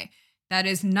some way. That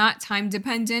is not time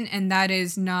dependent and that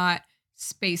is not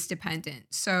space dependent.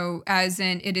 So as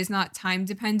in it is not time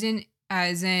dependent,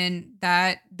 as in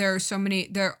that there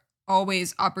are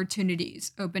always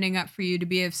opportunities opening up for you to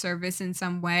be of service in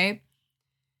some way.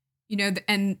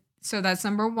 And so that's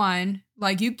number one.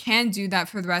 Like you can do that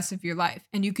for the rest of your life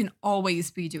and you can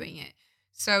always be doing it.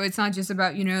 So it's not just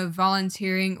about,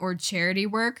 volunteering or charity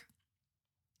work,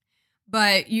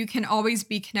 but you can always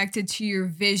be connected to your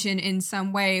vision in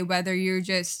some way, whether you're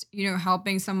just,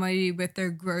 helping somebody with their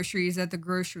groceries at the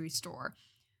grocery store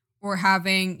or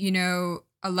having,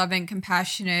 a loving,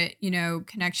 compassionate,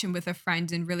 connection with a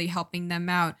friend and really helping them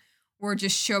out, or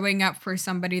just showing up for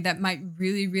somebody that might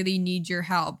really, really need your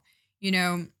help. you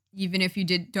know, even if you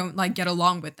don't like get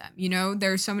along with them.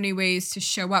 There's so many ways to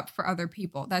show up for other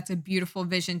people. That's a beautiful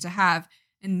vision to have.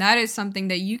 And that is something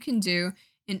that you can do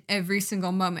in every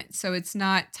single moment. So it's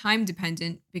not time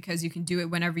dependent because you can do it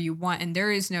whenever you want. And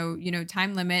there is no,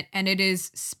 time limit. And it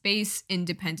is space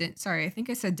independent. Sorry, I think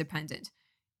I said dependent.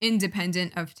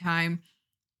 Independent of time,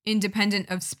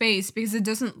 independent of space, because it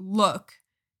doesn't look,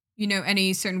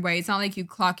 any certain way. It's not like you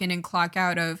clock in and clock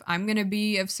out of, I'm going to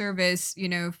be of service,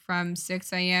 from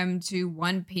 6 a.m. to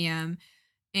 1 p.m.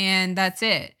 and that's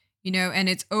it, and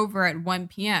it's over at 1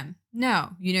 p.m.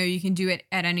 No, you can do it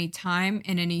at any time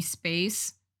in any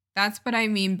space. That's what I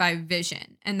mean by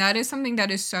vision. And that is something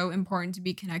that is so important to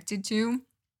be connected to.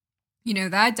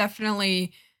 That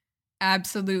definitely,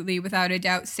 absolutely, without a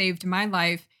doubt, saved my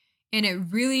life. And it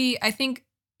really, I think,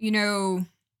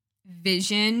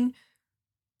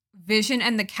 vision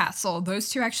and the castle, those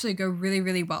two actually go really,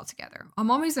 really well together.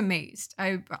 I'm always amazed.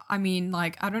 I mean,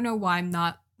 like, I don't know why I'm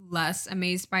not less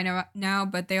amazed by now,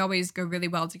 but they always go really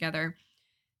well together.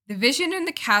 The vision and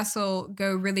the castle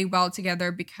go really well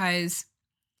together because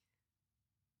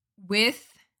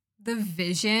with the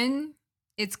vision,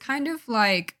 it's kind of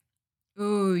like,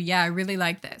 ooh, yeah, I really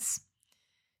like this.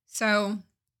 So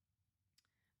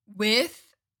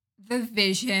with the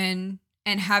vision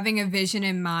and having a vision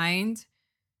in mind,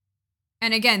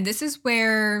 and again, this is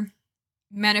where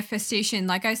manifestation,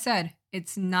 like I said,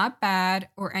 it's not bad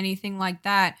or anything like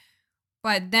that.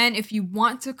 But then if you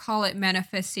want to call it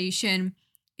manifestation,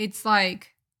 it's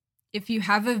like if you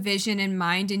have a vision in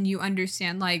mind and you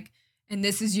understand, like, and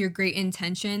this is your great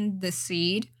intention, the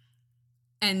seed,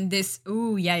 and this,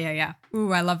 ooh, yeah.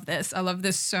 Ooh, I love this. I love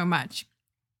this so much.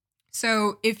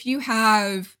 So if you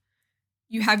have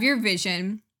your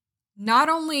vision, not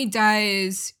only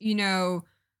does,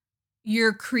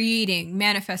 you're creating,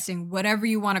 manifesting, whatever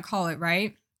you want to call it,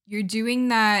 right? You're doing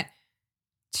that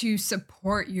to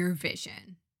support your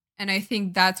vision. And I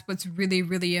think that's what's really,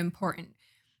 really important.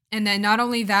 And then not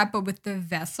only that, but with the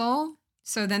vessel.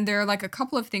 So then there are like a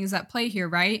couple of things that play here,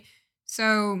 right?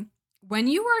 So when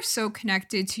you are so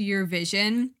connected to your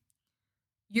vision,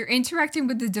 you're interacting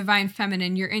with the divine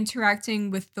feminine. You're interacting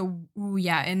with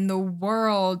in the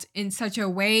world in such a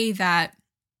way that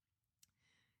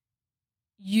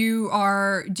you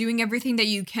are doing everything that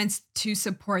you can to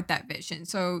support that vision.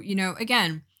 So,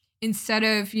 again, instead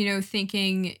of,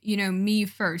 thinking, me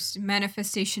first,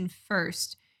 manifestation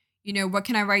first, what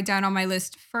can I write down on my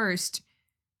list first?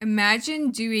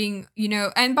 Imagine doing,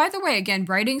 and by the way, again,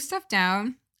 writing stuff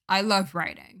down. I love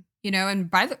writing, and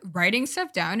writing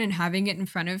stuff down and having it in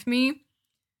front of me,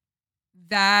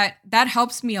 that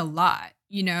helps me a lot.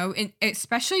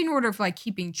 Especially in order of like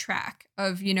keeping track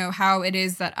of, how it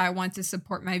is that I want to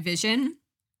support my vision.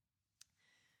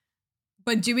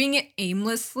 But doing it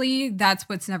aimlessly, that's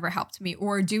what's never helped me.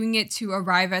 Or doing it to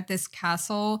arrive at this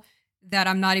castle that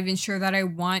I'm not even sure that I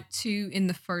want to in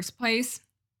the first place,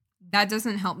 that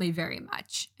doesn't help me very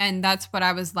much. And that's what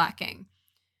I was lacking.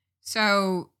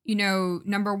 So,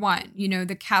 number one,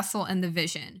 the castle and the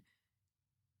vision.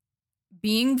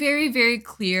 Being very, very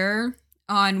clear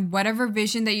on whatever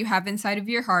vision that you have inside of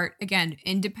your heart, again,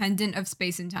 independent of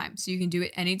space and time. So you can do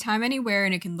it anytime, anywhere,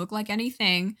 and it can look like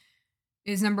anything,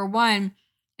 is number one.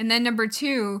 And then number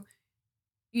two,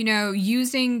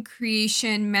 using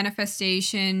creation,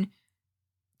 manifestation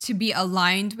to be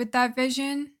aligned with that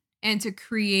vision and to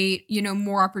create,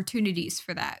 more opportunities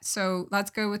for that. So let's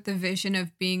go with the vision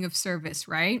of being of service,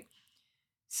 right?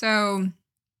 So,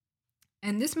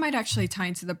 and this might actually tie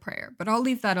into the prayer, but I'll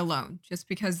leave that alone just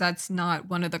because that's not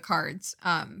one of the cards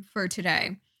for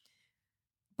today.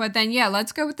 But then, yeah,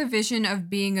 let's go with the vision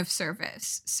of being of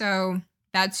service. So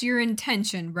that's your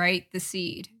intention, right? The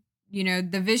seed.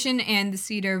 The vision and the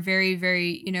seed are very,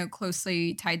 very,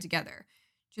 closely tied together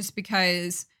just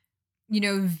because,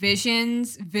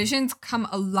 visions come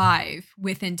alive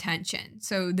with intention.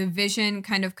 So the vision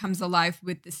kind of comes alive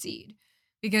with the seed.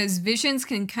 Because visions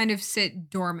can kind of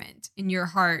sit dormant in your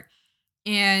heart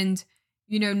and,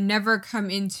 never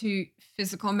come into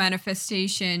physical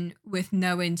manifestation with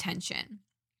no intention.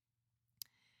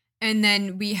 And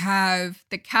then we have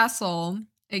the castle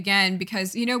again,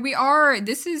 because, we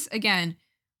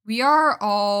are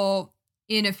all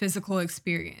in a physical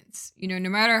experience, no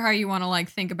matter how you want to like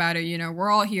think about it, we're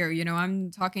all here,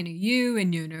 I'm talking to you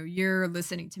and, you're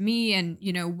listening to me and,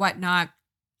 whatnot.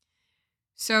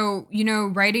 So,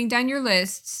 writing down your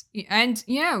lists and,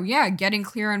 getting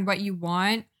clear on what you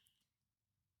want.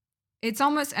 It's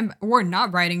almost, or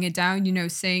not writing it down,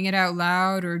 saying it out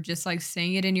loud or just like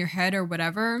saying it in your head or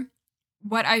whatever.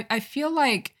 What I feel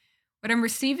like what I'm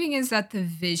receiving is that the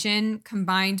vision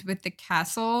combined with the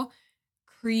castle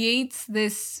creates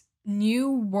this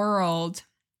new world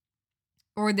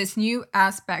or this new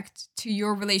aspect to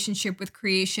your relationship with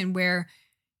creation where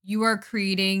you are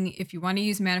creating, if you want to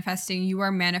use manifesting, you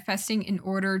are manifesting in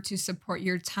order to support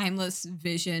your timeless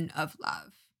vision of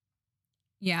love.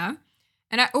 Yeah.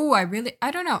 And I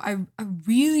don't know. I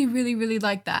really, really, really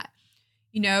like that,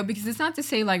 because it's not to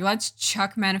say like, let's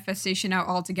chuck manifestation out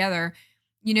altogether,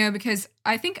 because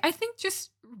I think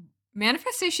just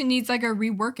manifestation needs like a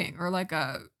reworking or like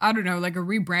I don't know, like a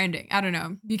rebranding. I don't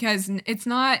know, because it's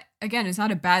not, again, it's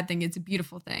not a bad thing. It's a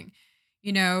beautiful thing.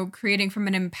 Creating from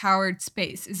an empowered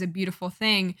space is a beautiful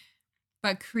thing,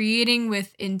 but creating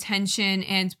with intention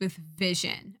and with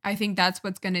vision, I think that's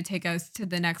what's going to take us to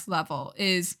the next level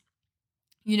is,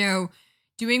 you know,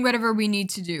 doing whatever we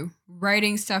need to do,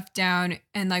 writing stuff down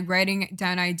and like writing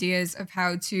down ideas of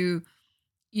how to,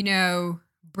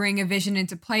 bring a vision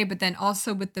into play. But then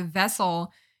also with the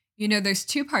vessel, there's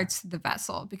two parts to the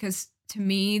vessel because to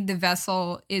me, the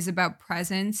vessel is about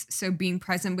presence. So being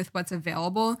present with what's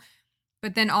available,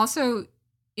 but then also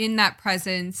in that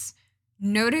presence,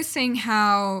 noticing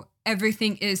how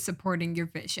everything is supporting your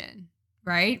vision,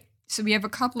 right? So we have a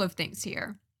couple of things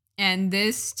here. And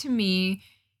this to me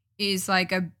is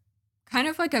like a kind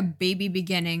of like a baby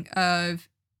beginning of,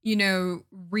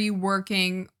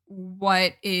 reworking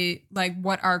what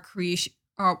our creation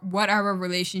or what our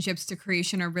relationships to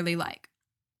creation are really like.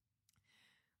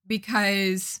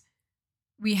 Because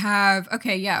we have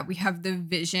the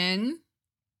vision.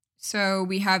 So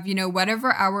we have,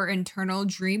 whatever our internal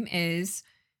dream is,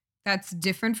 that's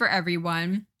different for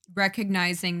everyone,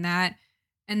 recognizing that.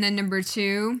 And then number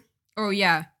two,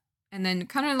 and then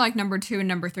kind of like number two and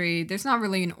number three, there's not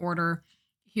really an order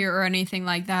here or anything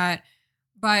like that.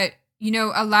 But,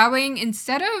 allowing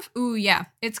instead of,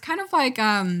 it's kind of like,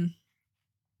 I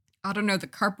don't know, the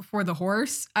cart before the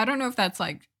horse. I don't know if that's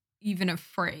like even a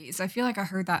phrase. I feel like I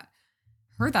heard that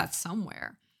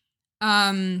somewhere.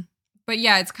 But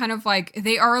yeah, it's kind of like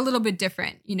they are a little bit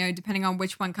different, depending on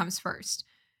which one comes first.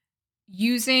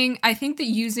 I think that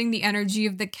using the energy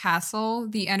of the castle,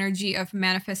 the energy of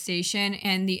manifestation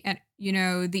and the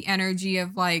energy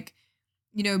of like,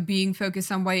 being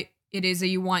focused on what it is that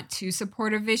you want to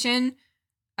support a vision.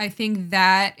 I think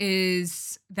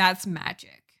that's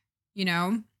magic,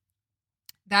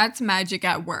 that's magic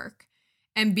at work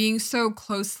and being so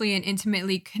closely and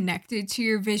intimately connected to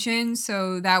your vision.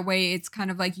 So that way it's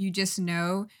kind of like you just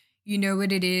know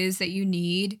what it is that you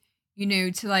need,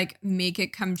 to like make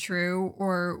it come true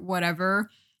or whatever.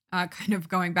 Kind of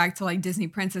going back to like Disney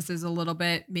princesses a little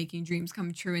bit, making dreams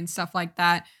come true and stuff like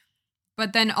that.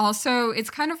 But then also it's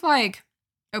kind of like,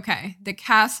 okay, the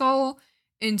castle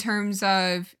in terms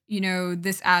of,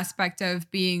 this aspect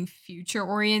of being future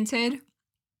oriented.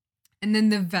 And then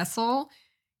the vessel,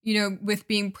 with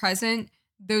being present,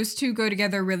 those two go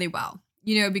together really well,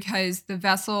 because the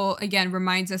vessel, again,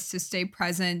 reminds us to stay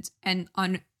present and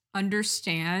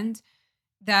understand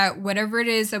that whatever it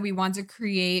is that we want to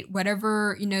create,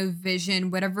 whatever,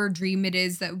 vision, whatever dream it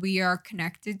is that we are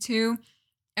connected to,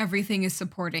 everything is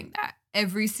supporting that,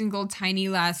 every single tiny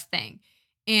last thing.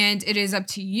 And it is up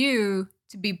to you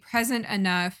to be present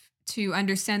enough to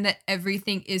understand that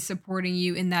everything is supporting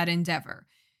you in that endeavor.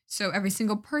 So every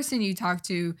single person you talk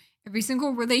to, every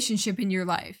single relationship in your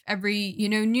life, every,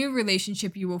 new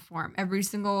relationship you will form, every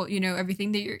single,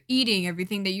 everything that you're eating,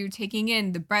 everything that you're taking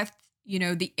in, the breath,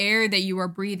 the air that you are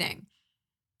breathing,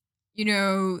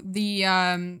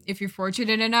 if you're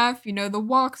fortunate enough, the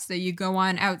walks that you go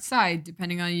on outside,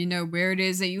 depending on, where it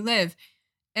is that you live,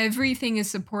 everything is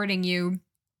supporting you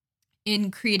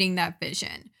in creating that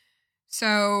vision.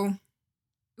 So,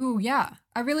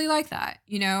 I really like that,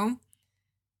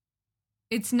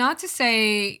 It's not to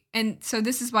say, and so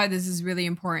this is why this is really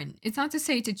important. It's not to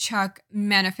say to chuck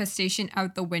manifestation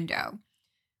out the window.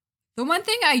 The one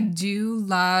thing I do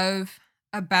love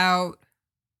about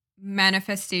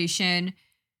manifestation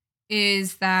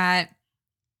is that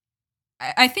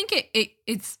I think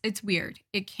it's weird.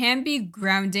 It can be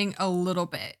grounding a little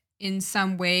bit in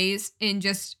some ways in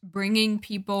just bringing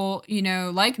people,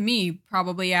 like me,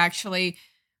 probably actually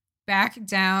back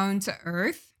down to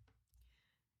earth.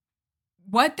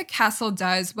 What the castle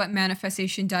does, what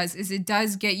manifestation does, is it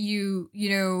does get you,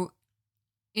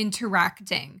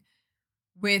 interacting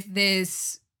with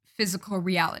this physical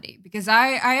reality. Because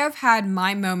I have had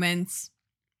my moments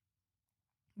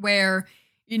where,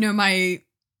 my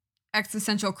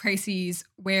existential crises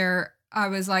where I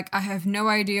was like, I have no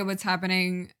idea what's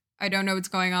happening. I don't know what's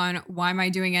going on. Why am I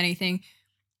doing anything?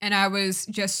 And I was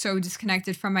just so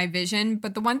disconnected from my vision.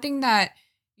 But the one thing that,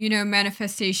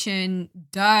 manifestation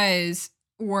does,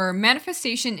 or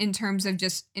manifestation in terms of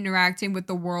just interacting with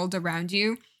the world around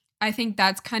you, I think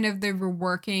that's kind of the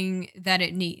reworking that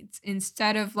it needs.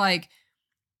 Instead of like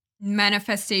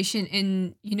manifestation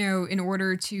in, in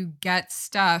order to get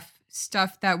stuff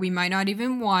that we might not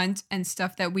even want and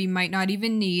stuff that we might not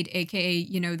even need, aka,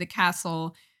 the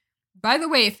castle. By the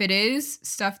way, if it is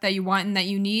stuff that you want and that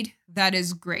you need, that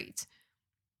is great.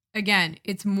 Again,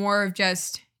 it's more of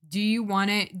just, do you want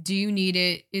it? Do you need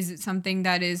it? Is it something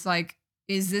that is like,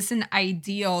 is this an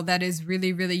ideal that is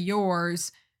really, really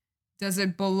yours? Does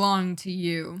it belong to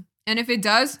you? And if it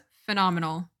does,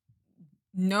 phenomenal.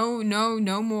 No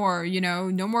more,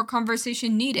 no more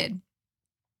conversation needed.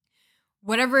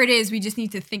 Whatever it is, we just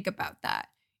need to think about that,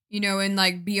 and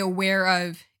like be aware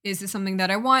of, is this something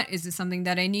that I want? Is this something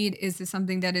that I need? Is this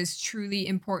something that is truly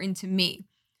important to me?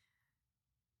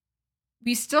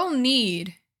 We still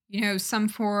need, some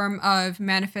form of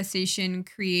manifestation,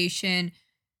 creation.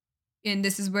 And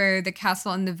this is where the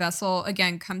castle and the vessel,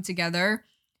 again, come together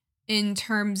in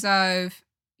terms of,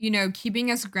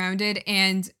 keeping us grounded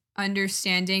and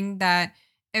understanding that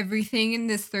everything in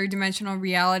this third dimensional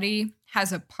reality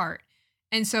has a part.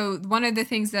 And so one of the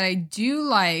things that I do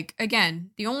like,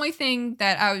 again, the only thing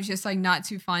that I was just like not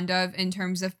too fond of in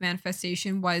terms of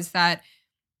manifestation was that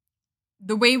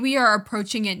the way we are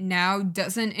approaching it now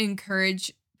doesn't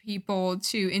encourage people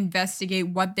to investigate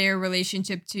what their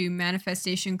relationship to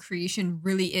manifestation creation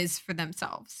really is for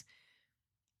themselves.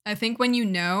 I think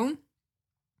when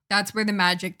that's where the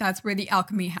magic, that's where the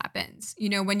alchemy happens,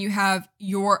 when you have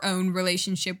your own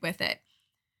relationship with it.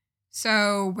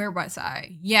 So where was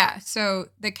I? Yeah. So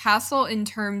the castle in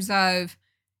terms of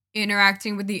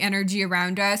interacting with the energy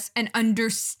around us and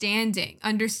understanding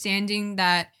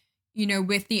that,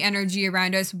 with the energy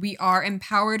around us, we are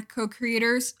empowered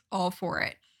co-creators, all for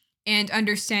it. And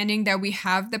understanding that we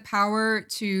have the power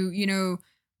to,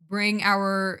 bring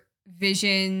our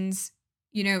visions,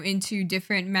 into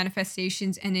different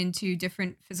manifestations and into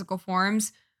different physical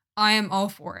forms, I am all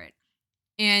for it.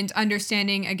 And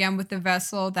understanding, again, with the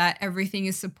vessel, that everything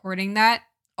is supporting that,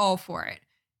 all for it.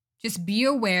 Just be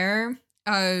aware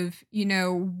of,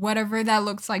 whatever that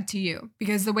looks like to you.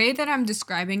 Because the way that I'm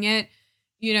describing it,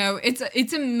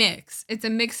 it's a mix. It's a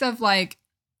mix of like,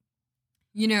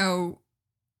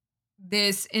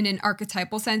 this in an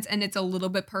archetypal sense, and it's a little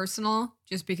bit personal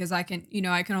just because I can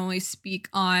only speak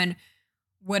on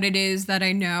what it is that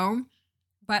I know.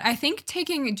 But I think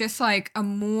taking just like a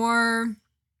more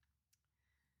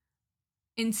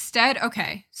instead,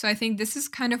 okay, so I think this is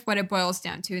kind of what it boils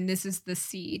down to, and this is the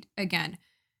seed again.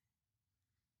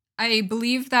 I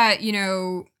believe that,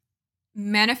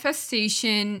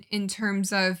 manifestation in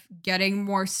terms of getting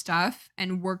more stuff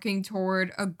and working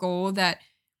toward a goal that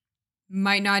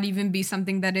might not even be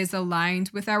something that is aligned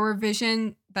with our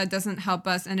vision, that doesn't help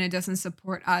us and it doesn't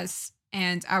support us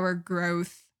and our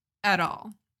growth at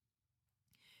all.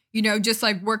 Just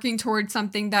like working towards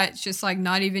something that's just like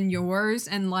not even yours,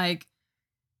 and like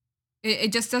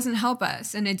it just doesn't help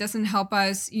us. And it doesn't help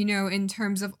us, in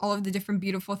terms of all of the different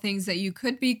beautiful things that you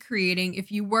could be creating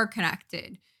if you were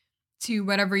connected to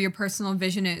whatever your personal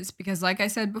vision is. Because like I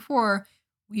said before,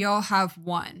 we all have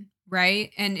one,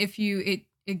 right? And if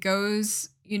it goes,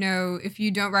 if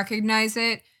you don't recognize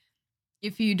it,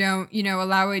 if you don't,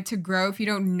 allow it to grow, if you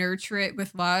don't nurture it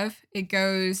with love,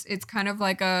 it's kind of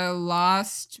like a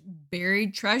lost,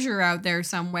 buried treasure out there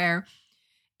somewhere.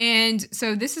 And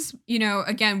so this is,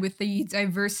 again, with the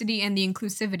diversity and the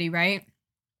inclusivity, right?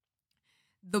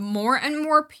 The more and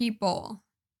more people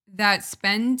that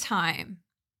spend time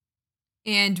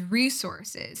and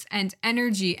resources and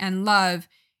energy and love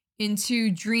into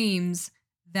dreams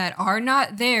that are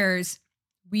not theirs,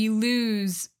 we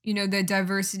lose, the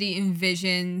diversity in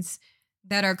visions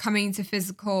that are coming to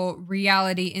physical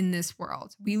reality in this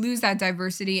world. We lose that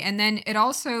diversity. And then it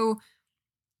also,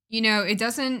 it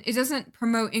doesn't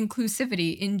promote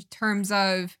inclusivity in terms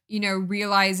of,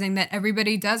 realizing that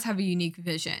everybody does have a unique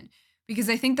vision. Because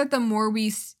I think that the more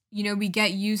we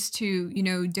get used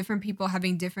to, different people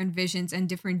having different visions and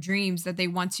different dreams that they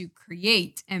want to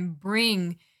create and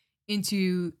bring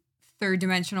into third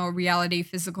dimensional reality,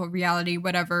 physical reality,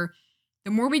 whatever, the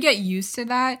more we get used to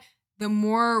that, the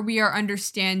more we are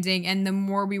understanding and the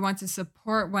more we want to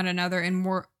support one another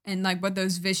and like what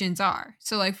those visions are.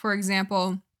 So like, for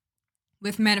example,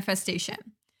 with manifestation,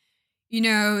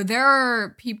 there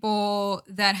are people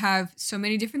that have so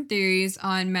many different theories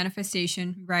on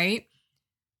manifestation, right?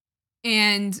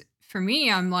 And for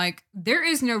me, I'm like, there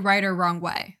is no right or wrong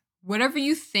way. Whatever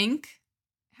you think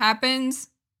happens,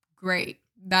 great.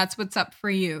 That's what's up for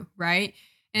you, right?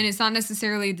 And it's not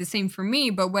necessarily the same for me,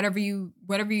 but whatever you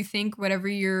think, whatever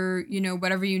you're,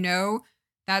 whatever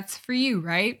That's for you,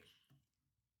 right?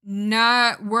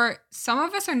 Not we're Some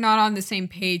of us are not on the same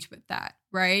page with that,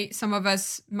 right? Some of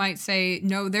us might say,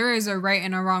 no, there is a right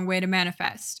and a wrong way to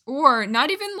manifest, or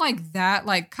not even like that,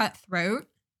 like cutthroat,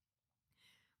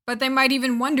 but they might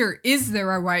even wonder, is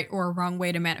there a right or a wrong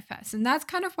way to manifest? And that's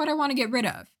kind of what I want to get rid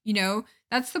of.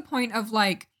 That's the point of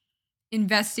like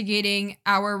investigating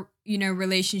our,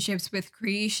 relationships with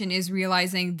creation, is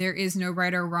realizing there is no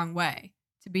right or wrong way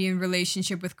to be in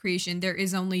relationship with creation. There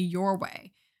is only your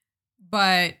way.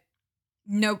 But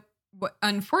no,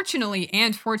 unfortunately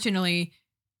and fortunately,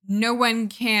 no one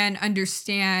can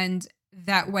understand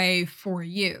that way for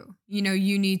you.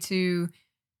 You need to,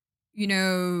 you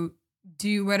know,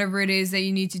 do whatever it is that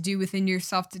you need to do within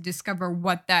yourself to discover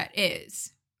what that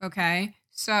is. Okay.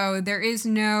 So there is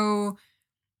no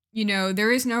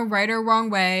right or wrong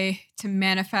way to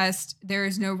manifest. There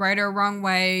is no right or wrong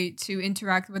way to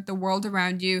interact with the world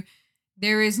around you.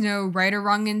 There is no right or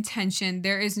wrong intention.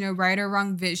 There is no right or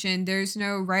wrong vision. There's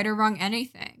no right or wrong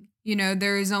anything.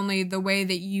 There is only the way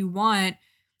that you want.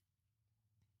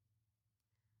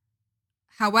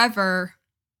 However,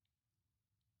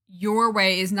 your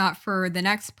way is not for the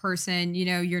next person,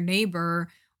 your neighbor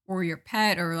or your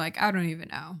pet, or like, I don't even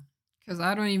know, because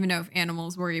I don't even know if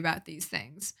animals worry about these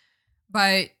things.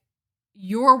 But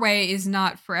your way is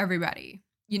not for everybody.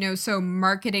 So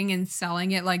marketing and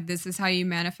selling it like this is how you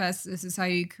manifest, this is how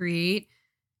you create.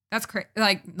 That's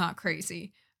like not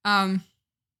crazy.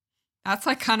 That's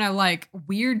like kind of like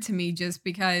weird to me, just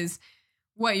because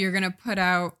what you're going to put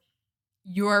out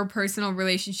your personal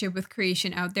relationship with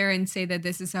creation out there and say that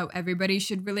this is how everybody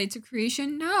should relate to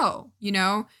creation. No,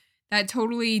 that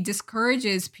totally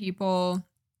discourages people,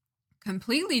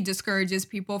 completely discourages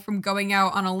people from going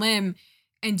out on a limb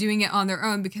and doing it on their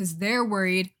own, because they're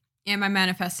worried, am I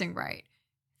manifesting right?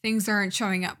 Things aren't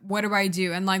showing up. What do I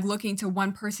do? And like looking to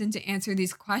one person to answer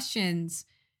these questions.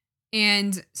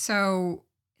 And so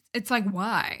it's like,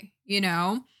 why?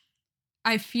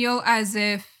 I feel as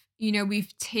if,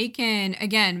 we've taken,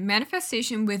 again,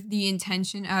 manifestation with the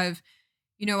intention of,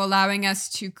 allowing us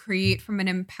to create from an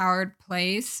empowered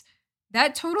place.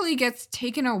 That totally gets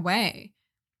taken away.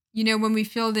 When we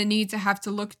feel the need to have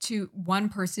to look to one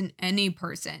person, any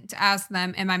person, to ask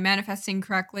them, am I manifesting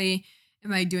correctly?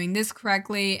 Am I doing this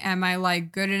correctly? Am I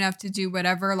like good enough to do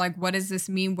whatever? Like, what does this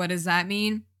mean? What does that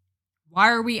mean? Why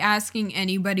are we asking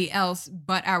anybody else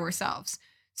but ourselves?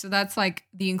 So that's like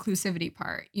the inclusivity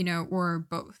part, or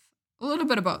both, a little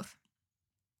bit of both.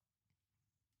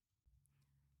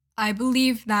 I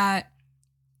believe that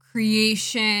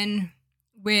creation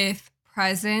with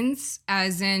presence,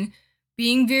 as in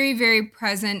being very, very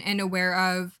present and aware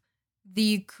of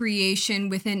the creation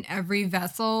within every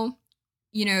vessel,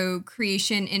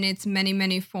 creation in its many,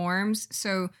 many forms.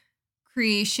 So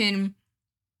creation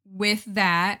with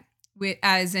that, with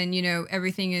as in,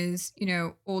 everything is,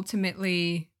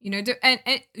 ultimately,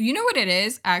 and you know what it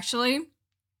is, actually?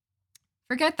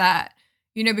 Forget that,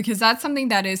 because that's something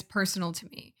that is personal to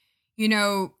me.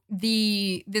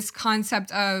 This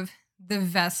concept of the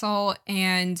vessel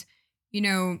and,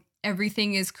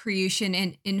 everything is creation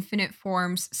in infinite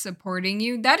forms supporting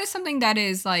you. That is something that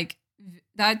is like,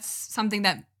 that's something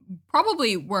that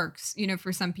probably works,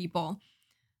 for some people.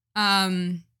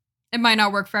 It might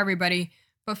not work for everybody,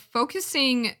 but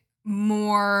focusing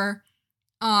more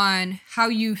on how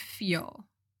you feel.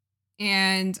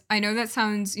 And I know that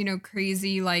sounds,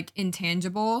 crazy, like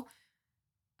intangible.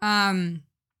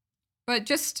 But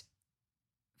just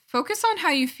focus on how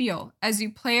you feel as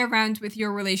you play around with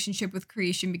your relationship with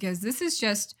creation, because this is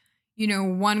just,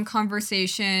 one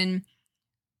conversation,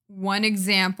 one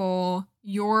example.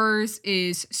 Yours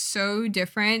is so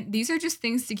different. These are just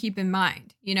things to keep in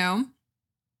mind,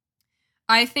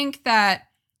 I think that,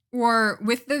 or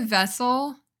with the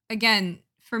vessel, again,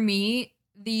 for me,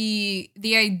 the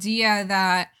idea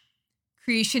that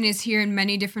creation is here in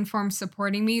many different forms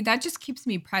supporting me, that just keeps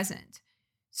me present.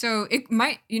 So it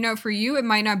might, for you, it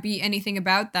might not be anything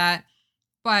about that,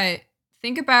 but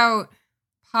think about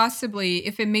possibly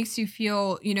if it makes you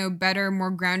feel, better,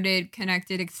 more grounded,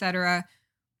 connected, etc.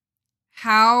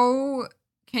 How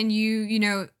can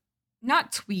you,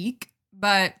 not tweak,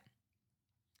 but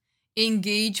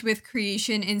engage with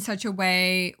creation in such a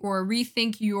way, or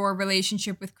rethink your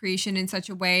relationship with creation in such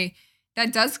a way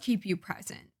that does keep you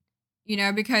present,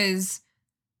 because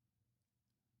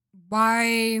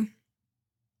why?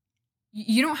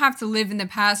 You don't have to live in the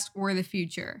past or the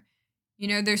future.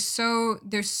 There's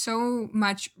so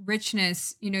much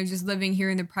richness, just living here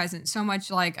in the present. So much,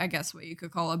 like, I guess what you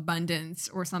could call abundance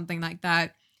or something like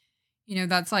that.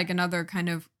 That's like another kind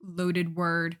of loaded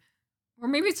word. or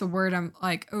maybe it's a word I'm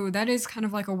like, oh, that is kind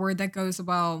of like a word that goes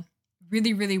well,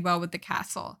 really, really well with the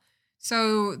castle.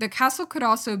 So the castle could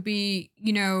also be,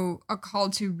 a call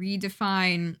to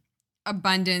redefine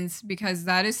abundance, because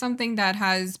that is something that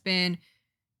has been,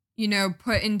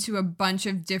 put into a bunch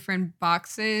of different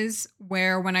boxes,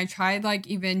 where when I tried, like,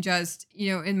 even just,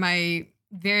 in my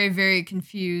very, very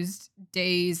confused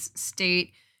days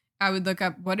state, I would look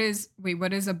up what does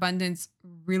abundance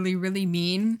really, really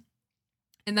mean?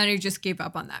 And then I just gave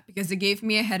up on that because it gave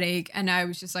me a headache, and I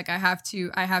was just like, I have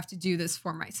to do this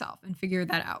for myself and figure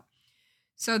that out.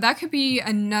 So that could be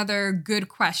another good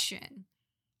question,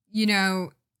 you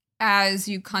know, as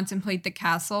you contemplate the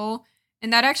castle.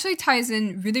 And that actually ties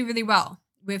in really, really well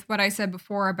with what I said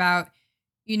before about,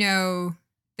 you know,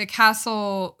 the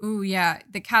castle. Ooh, yeah.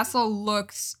 The castle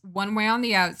looks one way on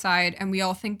the outside, and we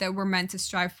all think that we're meant to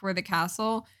strive for the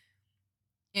castle.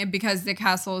 And because the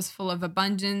castle is full of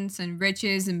abundance and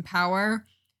riches and power.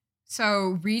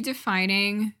 So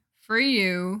redefining for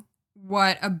you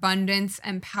what abundance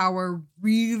and power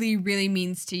really, really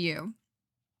means to you.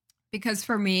 Because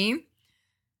for me,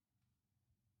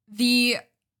 the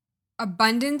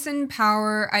abundance and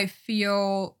power, I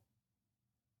feel,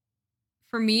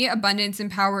 for me, abundance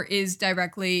and power is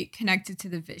directly connected to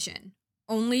the vision.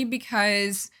 Only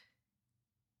because,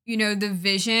 the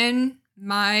vision,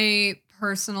 my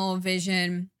personal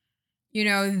vision,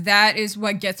 that is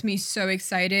what gets me so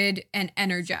excited and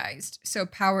energized. So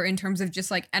power in terms of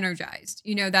just like energized,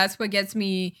 that's what gets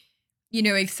me,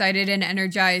 excited and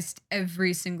energized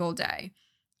every single day.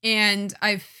 And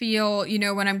I feel,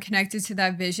 when I'm connected to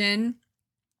that vision,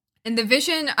 and the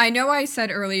vision, I know I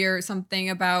said earlier something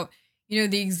about,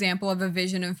 the example of a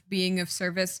vision of being of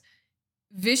service.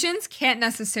 Visions can't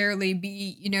necessarily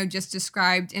be, just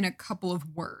described in a couple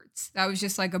of words. That was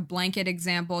just like a blanket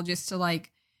example just to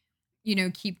like,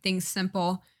 keep things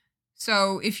simple.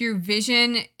 So if your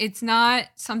vision, it's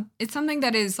something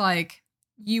that is like,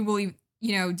 you will,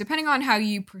 depending on how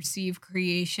you perceive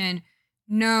creation,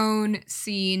 known,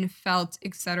 seen, felt,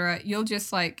 etc., you'll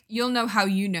know how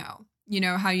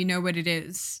how you know what it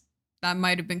is. That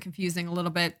might have been confusing a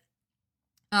little bit.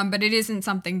 But it isn't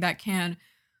something that can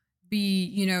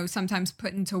be, sometimes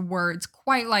put into words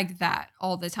quite like that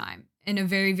all the time in a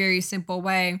very, very simple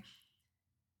way.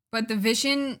 But the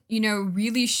vision,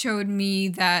 really showed me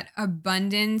that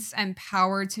abundance and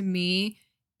power to me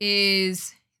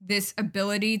is this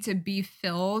ability to be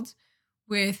filled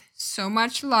with so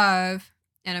much love.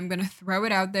 And I'm going to throw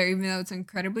it out there, even though it's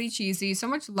incredibly cheesy, so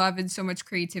much love and so much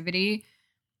creativity.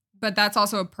 But that's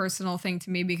also a personal thing to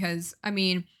me because, I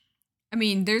mean,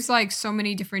 there's like so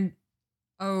many different,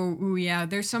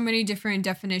 there's so many different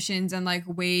definitions and like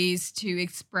ways to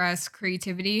express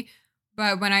creativity.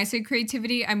 But when I say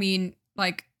creativity, I mean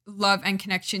like love and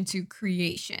connection to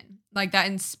creation, like that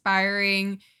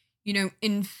inspiring,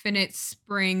 infinite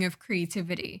spring of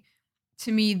creativity.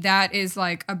 To me, that is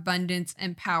like abundance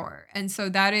and power. And so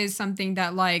that is something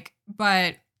that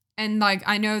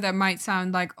I know that might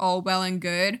sound like all well and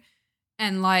good,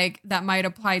 and like that might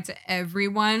apply to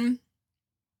everyone,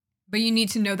 but you need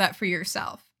to know that for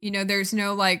yourself. There's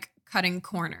no like cutting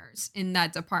corners in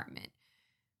that department.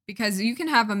 Because you can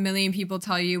have a million people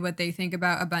tell you what they think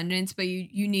about abundance, but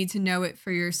you need to know it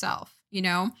for yourself,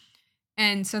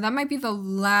 And so that might be the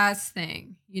last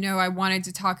thing, I wanted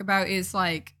to talk about is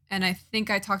like, and I think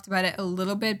I talked about it a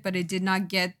little bit, but it did not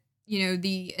get,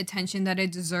 the attention that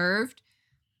it deserved,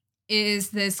 is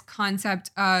this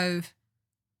concept of,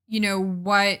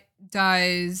 what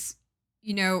does,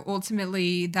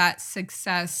 ultimately that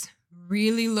success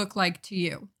really look like to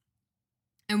you?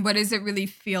 And what does it really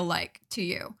feel like to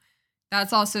you?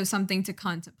 That's also something to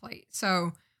contemplate.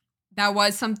 So that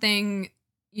was something,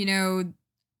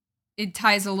 it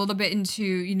ties a little bit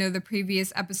into, the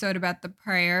previous episode about the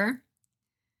prayer.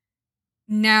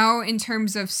 Now,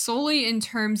 solely in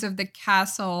terms of the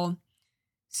castle.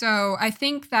 So I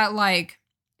think that like,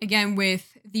 again,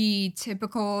 with the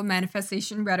typical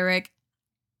manifestation rhetoric,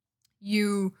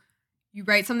 you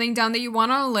write something down that you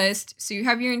want on a list. So you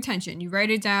have your intention. You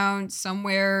write it down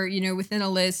somewhere, within a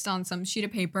list on some sheet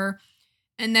of paper.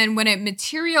 And then when it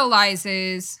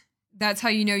materializes, that's how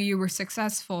you know you were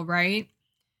successful, right?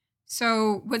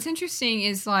 So what's interesting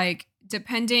is like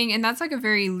depending, and that's like a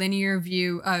very linear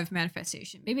view of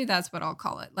manifestation. Maybe that's what I'll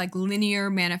call it, like linear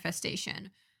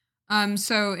manifestation.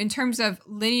 So in terms of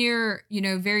linear,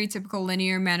 very typical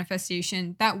linear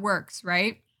manifestation, that works,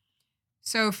 right?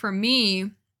 So for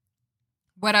me,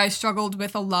 what I struggled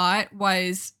with a lot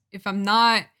was if I'm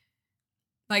not,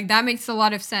 like that makes a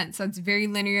lot of sense. That's very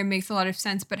linear, makes a lot of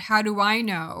sense. But how do I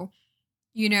know,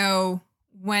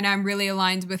 when I'm really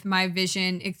aligned with my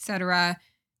vision, etc.,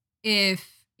 if,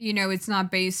 it's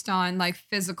not based on like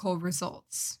physical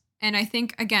results. And I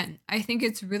think, again, I think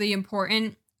it's really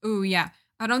important. Oh, yeah.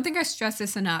 I don't think I stress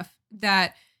this enough,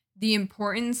 that the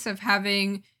importance of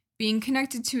being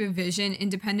connected to a vision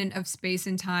independent of space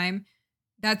and time.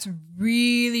 That's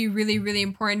really, really, really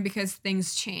important, because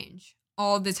things change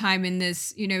all the time in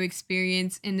this,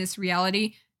 experience, in this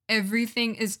reality.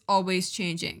 Everything is always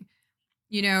changing.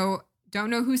 You know, don't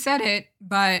know who said it,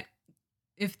 but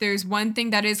if there's one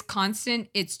thing that is constant,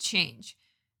 it's change.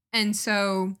 And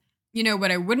so,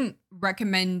 what I wouldn't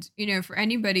recommend, for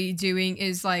anybody doing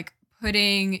is like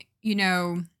putting,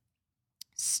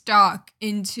 stock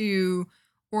into,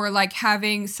 or like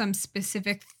having some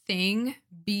specific thing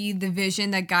be the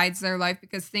vision that guides their life,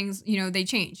 because things, they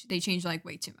change. They change like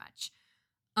way too much.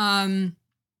 Um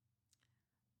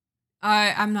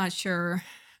I'm not sure.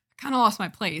 I kind of lost my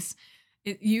place.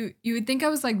 You would think I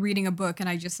was like reading a book, and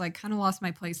I just like kind of lost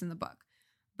my place in the book.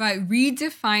 But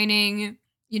redefining,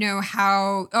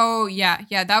 how, oh yeah,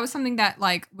 that was something that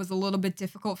like was a little bit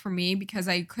difficult for me, because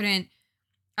I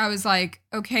was like,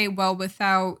 okay, well,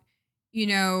 without,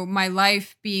 my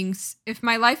life being, if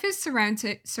my life is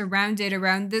surrounded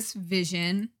around this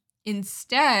vision,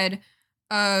 instead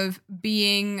of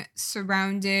being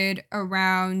surrounded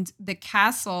around the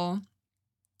castle,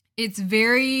 it's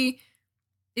very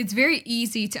it's very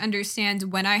easy to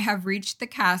understand when I have reached the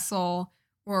castle,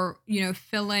 or,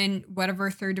 fill in whatever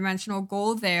third dimensional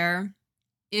goal there.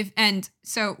 If and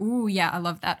so ooh, yeah, I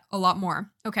love that a lot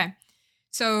more. Okay.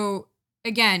 So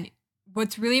again,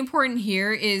 what's really important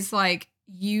here is like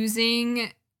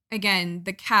using, again,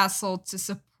 the castle to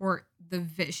support the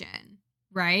vision,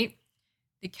 right?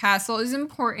 The castle is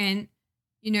important,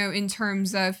 in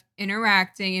terms of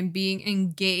interacting and being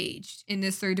engaged in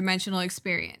this third dimensional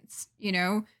experience.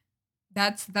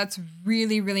 That's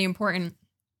really, really important.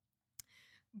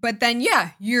 But then,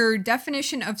 yeah, your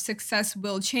definition of success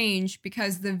will change,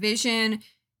 because the vision,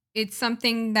 it's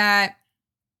something that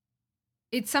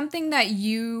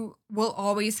you will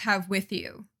always have with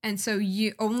you. And so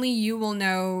you will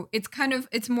know.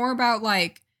 It's more about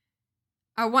like,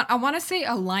 I want to say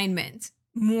alignment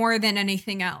more than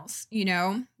anything else.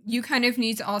 You kind of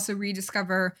need to also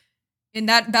rediscover, and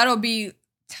that'll be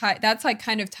that's like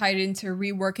kind of tied into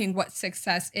reworking what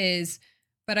success is.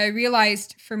 But I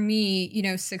realized for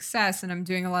me, success, and I'm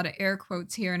doing a lot of air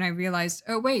quotes here, and I realized,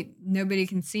 oh wait, nobody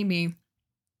can see me.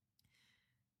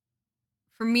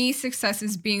 For me, success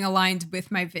is being aligned with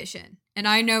my vision. And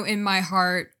I know in my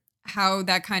heart how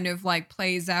that kind of like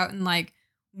plays out, and like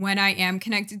when I am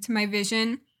connected to my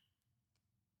vision.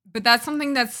 But that's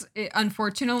something that's,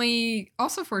 unfortunately,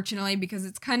 also fortunately, because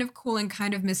it's kind of cool and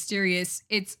kind of mysterious,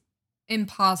 it's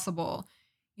impossible,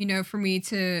 for me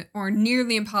to, or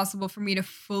nearly impossible for me to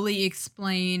fully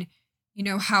explain,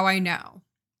 how I know,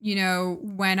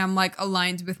 when I'm like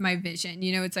aligned with my vision.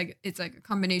 It's like a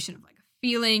combination of like a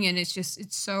feeling, and it's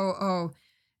so,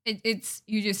 it's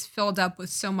you just filled up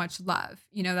with so much love.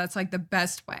 That's like the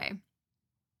best way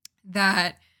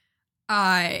that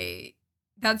I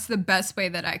that's the best way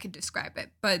that I could describe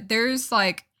it. But there's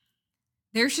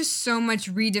just so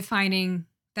much redefining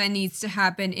that needs to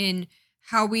happen in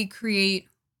how we create,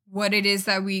 what it is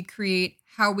that we create,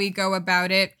 how we go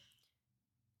about it.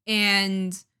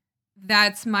 And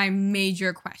that's my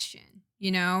major question,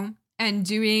 and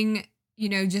doing,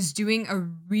 just doing a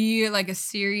real, like a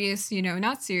serious,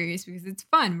 not serious because it's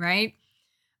fun, right?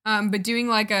 But doing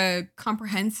like a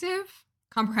comprehensive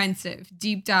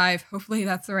deep dive, hopefully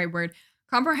that's the right word,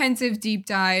 comprehensive deep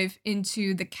dive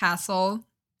into the castle,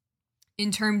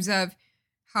 in terms of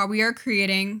how we are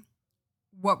creating,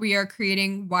 what we are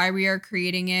creating, why we are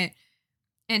creating it,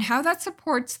 and how that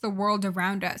supports the world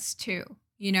around us too,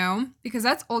 because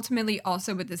that's ultimately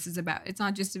also what this is about. It's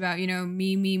not just about,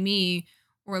 me,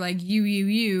 or like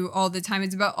you all the time.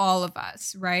 It's about all of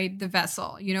us, right? The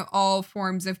vessel, all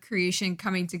forms of creation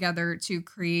coming together to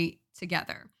create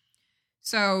together.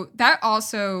 So that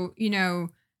also,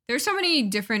 there's so many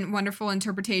different wonderful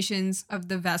interpretations of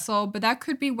the vessel, but that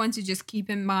could be one to just keep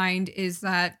in mind, is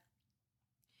that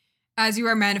as you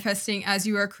are manifesting, as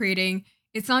you are creating,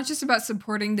 it's not just about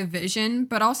supporting the vision,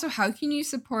 but also how can you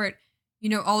support,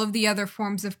 all of the other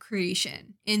forms of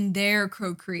creation in their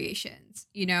co-creations,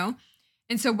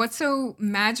 And so what's so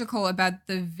magical about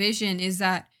the vision is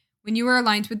that when you are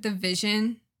aligned with the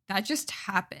vision, that just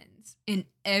happens in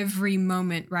every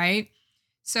moment, right?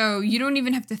 So you don't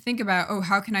even have to think about, oh,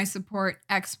 how can I support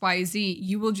X, Y, Z?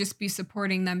 You will just be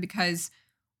supporting them, because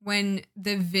when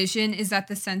the vision is at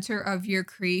the center of your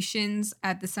creations,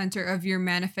 at the center of your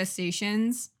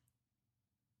manifestations,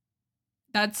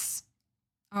 that's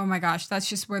Oh my gosh, that's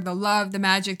just where the love, the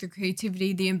magic, the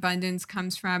creativity, the abundance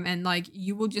comes from. And like,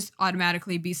 you will just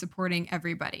automatically be supporting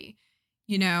everybody,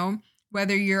 you know,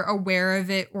 whether you're aware of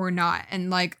it or not. And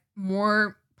like,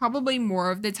 probably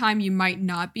more of the time, you might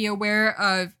not be aware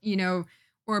of,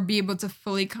 or be able to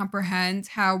fully comprehend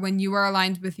how when you are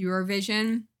aligned with your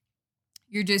vision,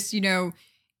 you're just,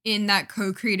 in that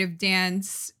co-creative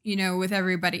dance, with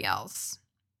everybody else.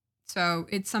 So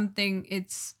it's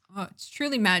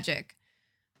truly magic.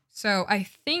 So I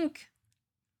think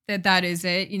that is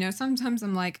it. Sometimes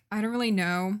I'm like, I don't really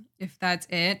know if that's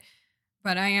it,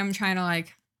 but I am trying to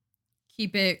like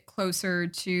keep it closer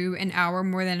to an hour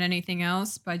more than anything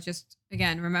else. But just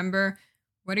again, remember,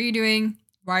 what are you doing?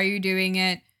 Why are you doing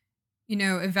it?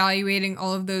 Evaluating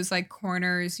all of those like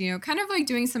corners, kind of like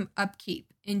doing some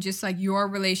upkeep in just like your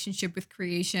relationship with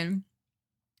creation.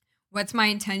 What's my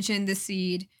intention, the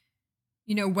seed?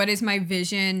 What is my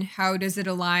vision? How does it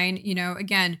align?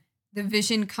 Again, the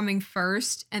vision coming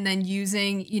first and then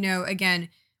using, again,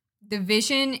 the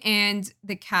vision and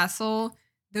the castle.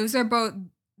 Those are both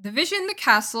the vision, the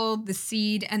castle, the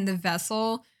seed, and the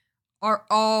vessel are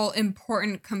all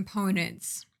important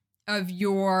components of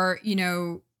your,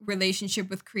 relationship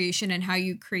with creation and how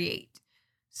you create.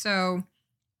 So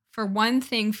for one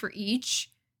thing for each,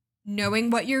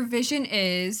 knowing what your vision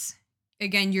is,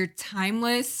 again, your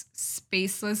timeless,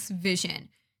 spaceless vision,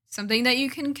 something that you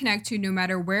can connect to no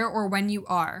matter where or when you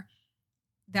are.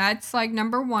 That's like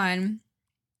number one.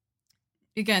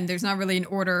 Again, there's not really an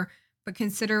order, but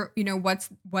consider,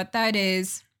 what that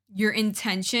is, your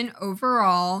intention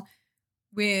overall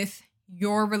with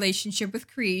your relationship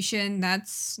with creation.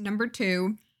 That's number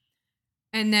two.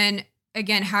 And then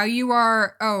again, how you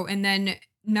are. Oh, and then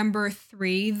number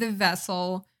three, the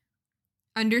vessel,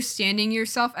 understanding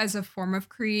yourself as a form of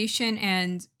creation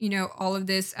and, all of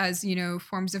this as,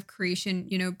 forms of creation,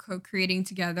 co-creating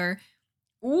together.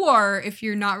 Or if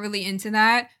you're not really into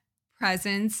that,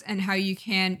 presence and how you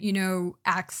can,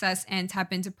 access and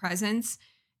tap into presence.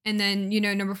 And then,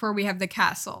 number four, we have the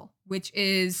castle, which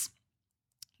is,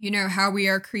 how we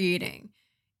are creating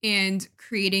and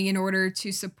creating in order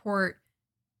to support,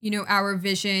 our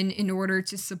vision, in order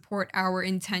to support our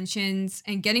intentions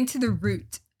and getting to the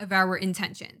root of our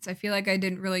intentions. I feel like I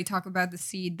didn't really talk about the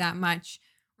seed that much,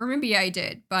 or maybe I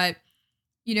did, but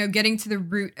getting to the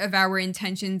root of our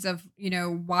intentions of,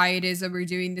 why it is that we're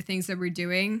doing the things that we're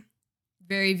doing.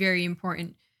 Very, very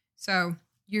important. So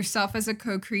yourself as a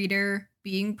co-creator,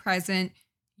 being present,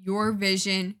 your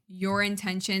vision, your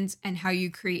intentions, and how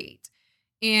you create.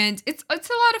 And it's a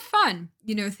lot of fun,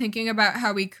 thinking about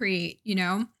how we create,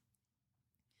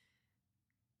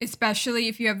 especially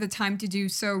if you have the time to do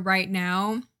so right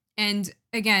now. And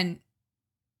again,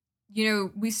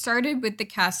 we started with the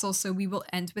castle, so we will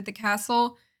end with the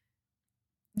castle.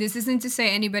 This isn't to say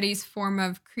anybody's form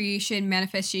of creation,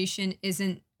 manifestation is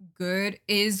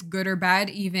good or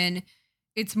bad even.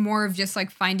 It's more of just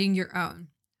like finding your own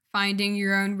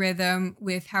rhythm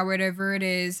with however it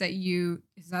is that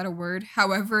is that a word?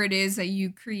 However it is that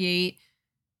you create.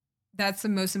 That's the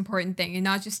most important thing, and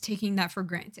not just taking that for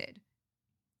granted.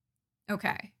 Okay.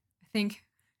 I think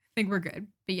we're good.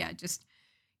 But yeah, just,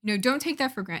 don't take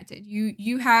that for granted.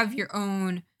 You have your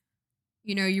own,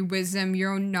 your wisdom,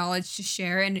 your own knowledge to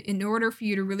share. And in order for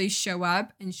you to really show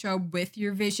up and show up with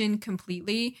your vision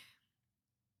completely,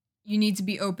 you need to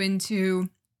be open to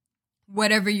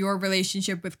whatever your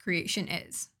relationship with creation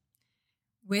is.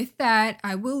 With that,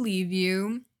 I will leave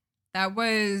you. That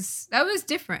was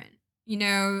different.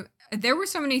 There were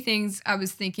so many things I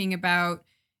was thinking about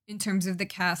in terms of the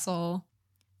castle.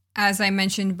 As I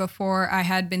mentioned before, I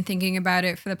had been thinking about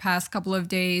it for the past couple of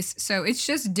days. So it's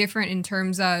just different in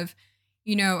terms of,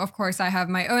 of course I have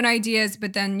my own ideas,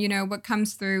 but then, what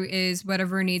comes through is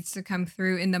whatever needs to come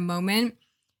through in the moment.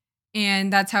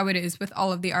 And that's how it is with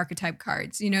all of the archetype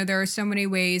cards. There are so many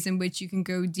ways in which you can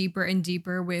go deeper and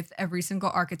deeper with every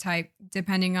single archetype,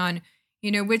 depending on,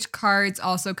 which cards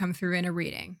also come through in a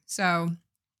reading. So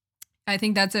I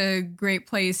think that's a great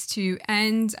place to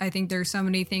end. I think there's so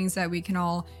many things that we can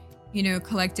all,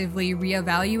 collectively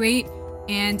reevaluate.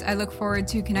 And I look forward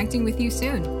to connecting with you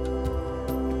soon.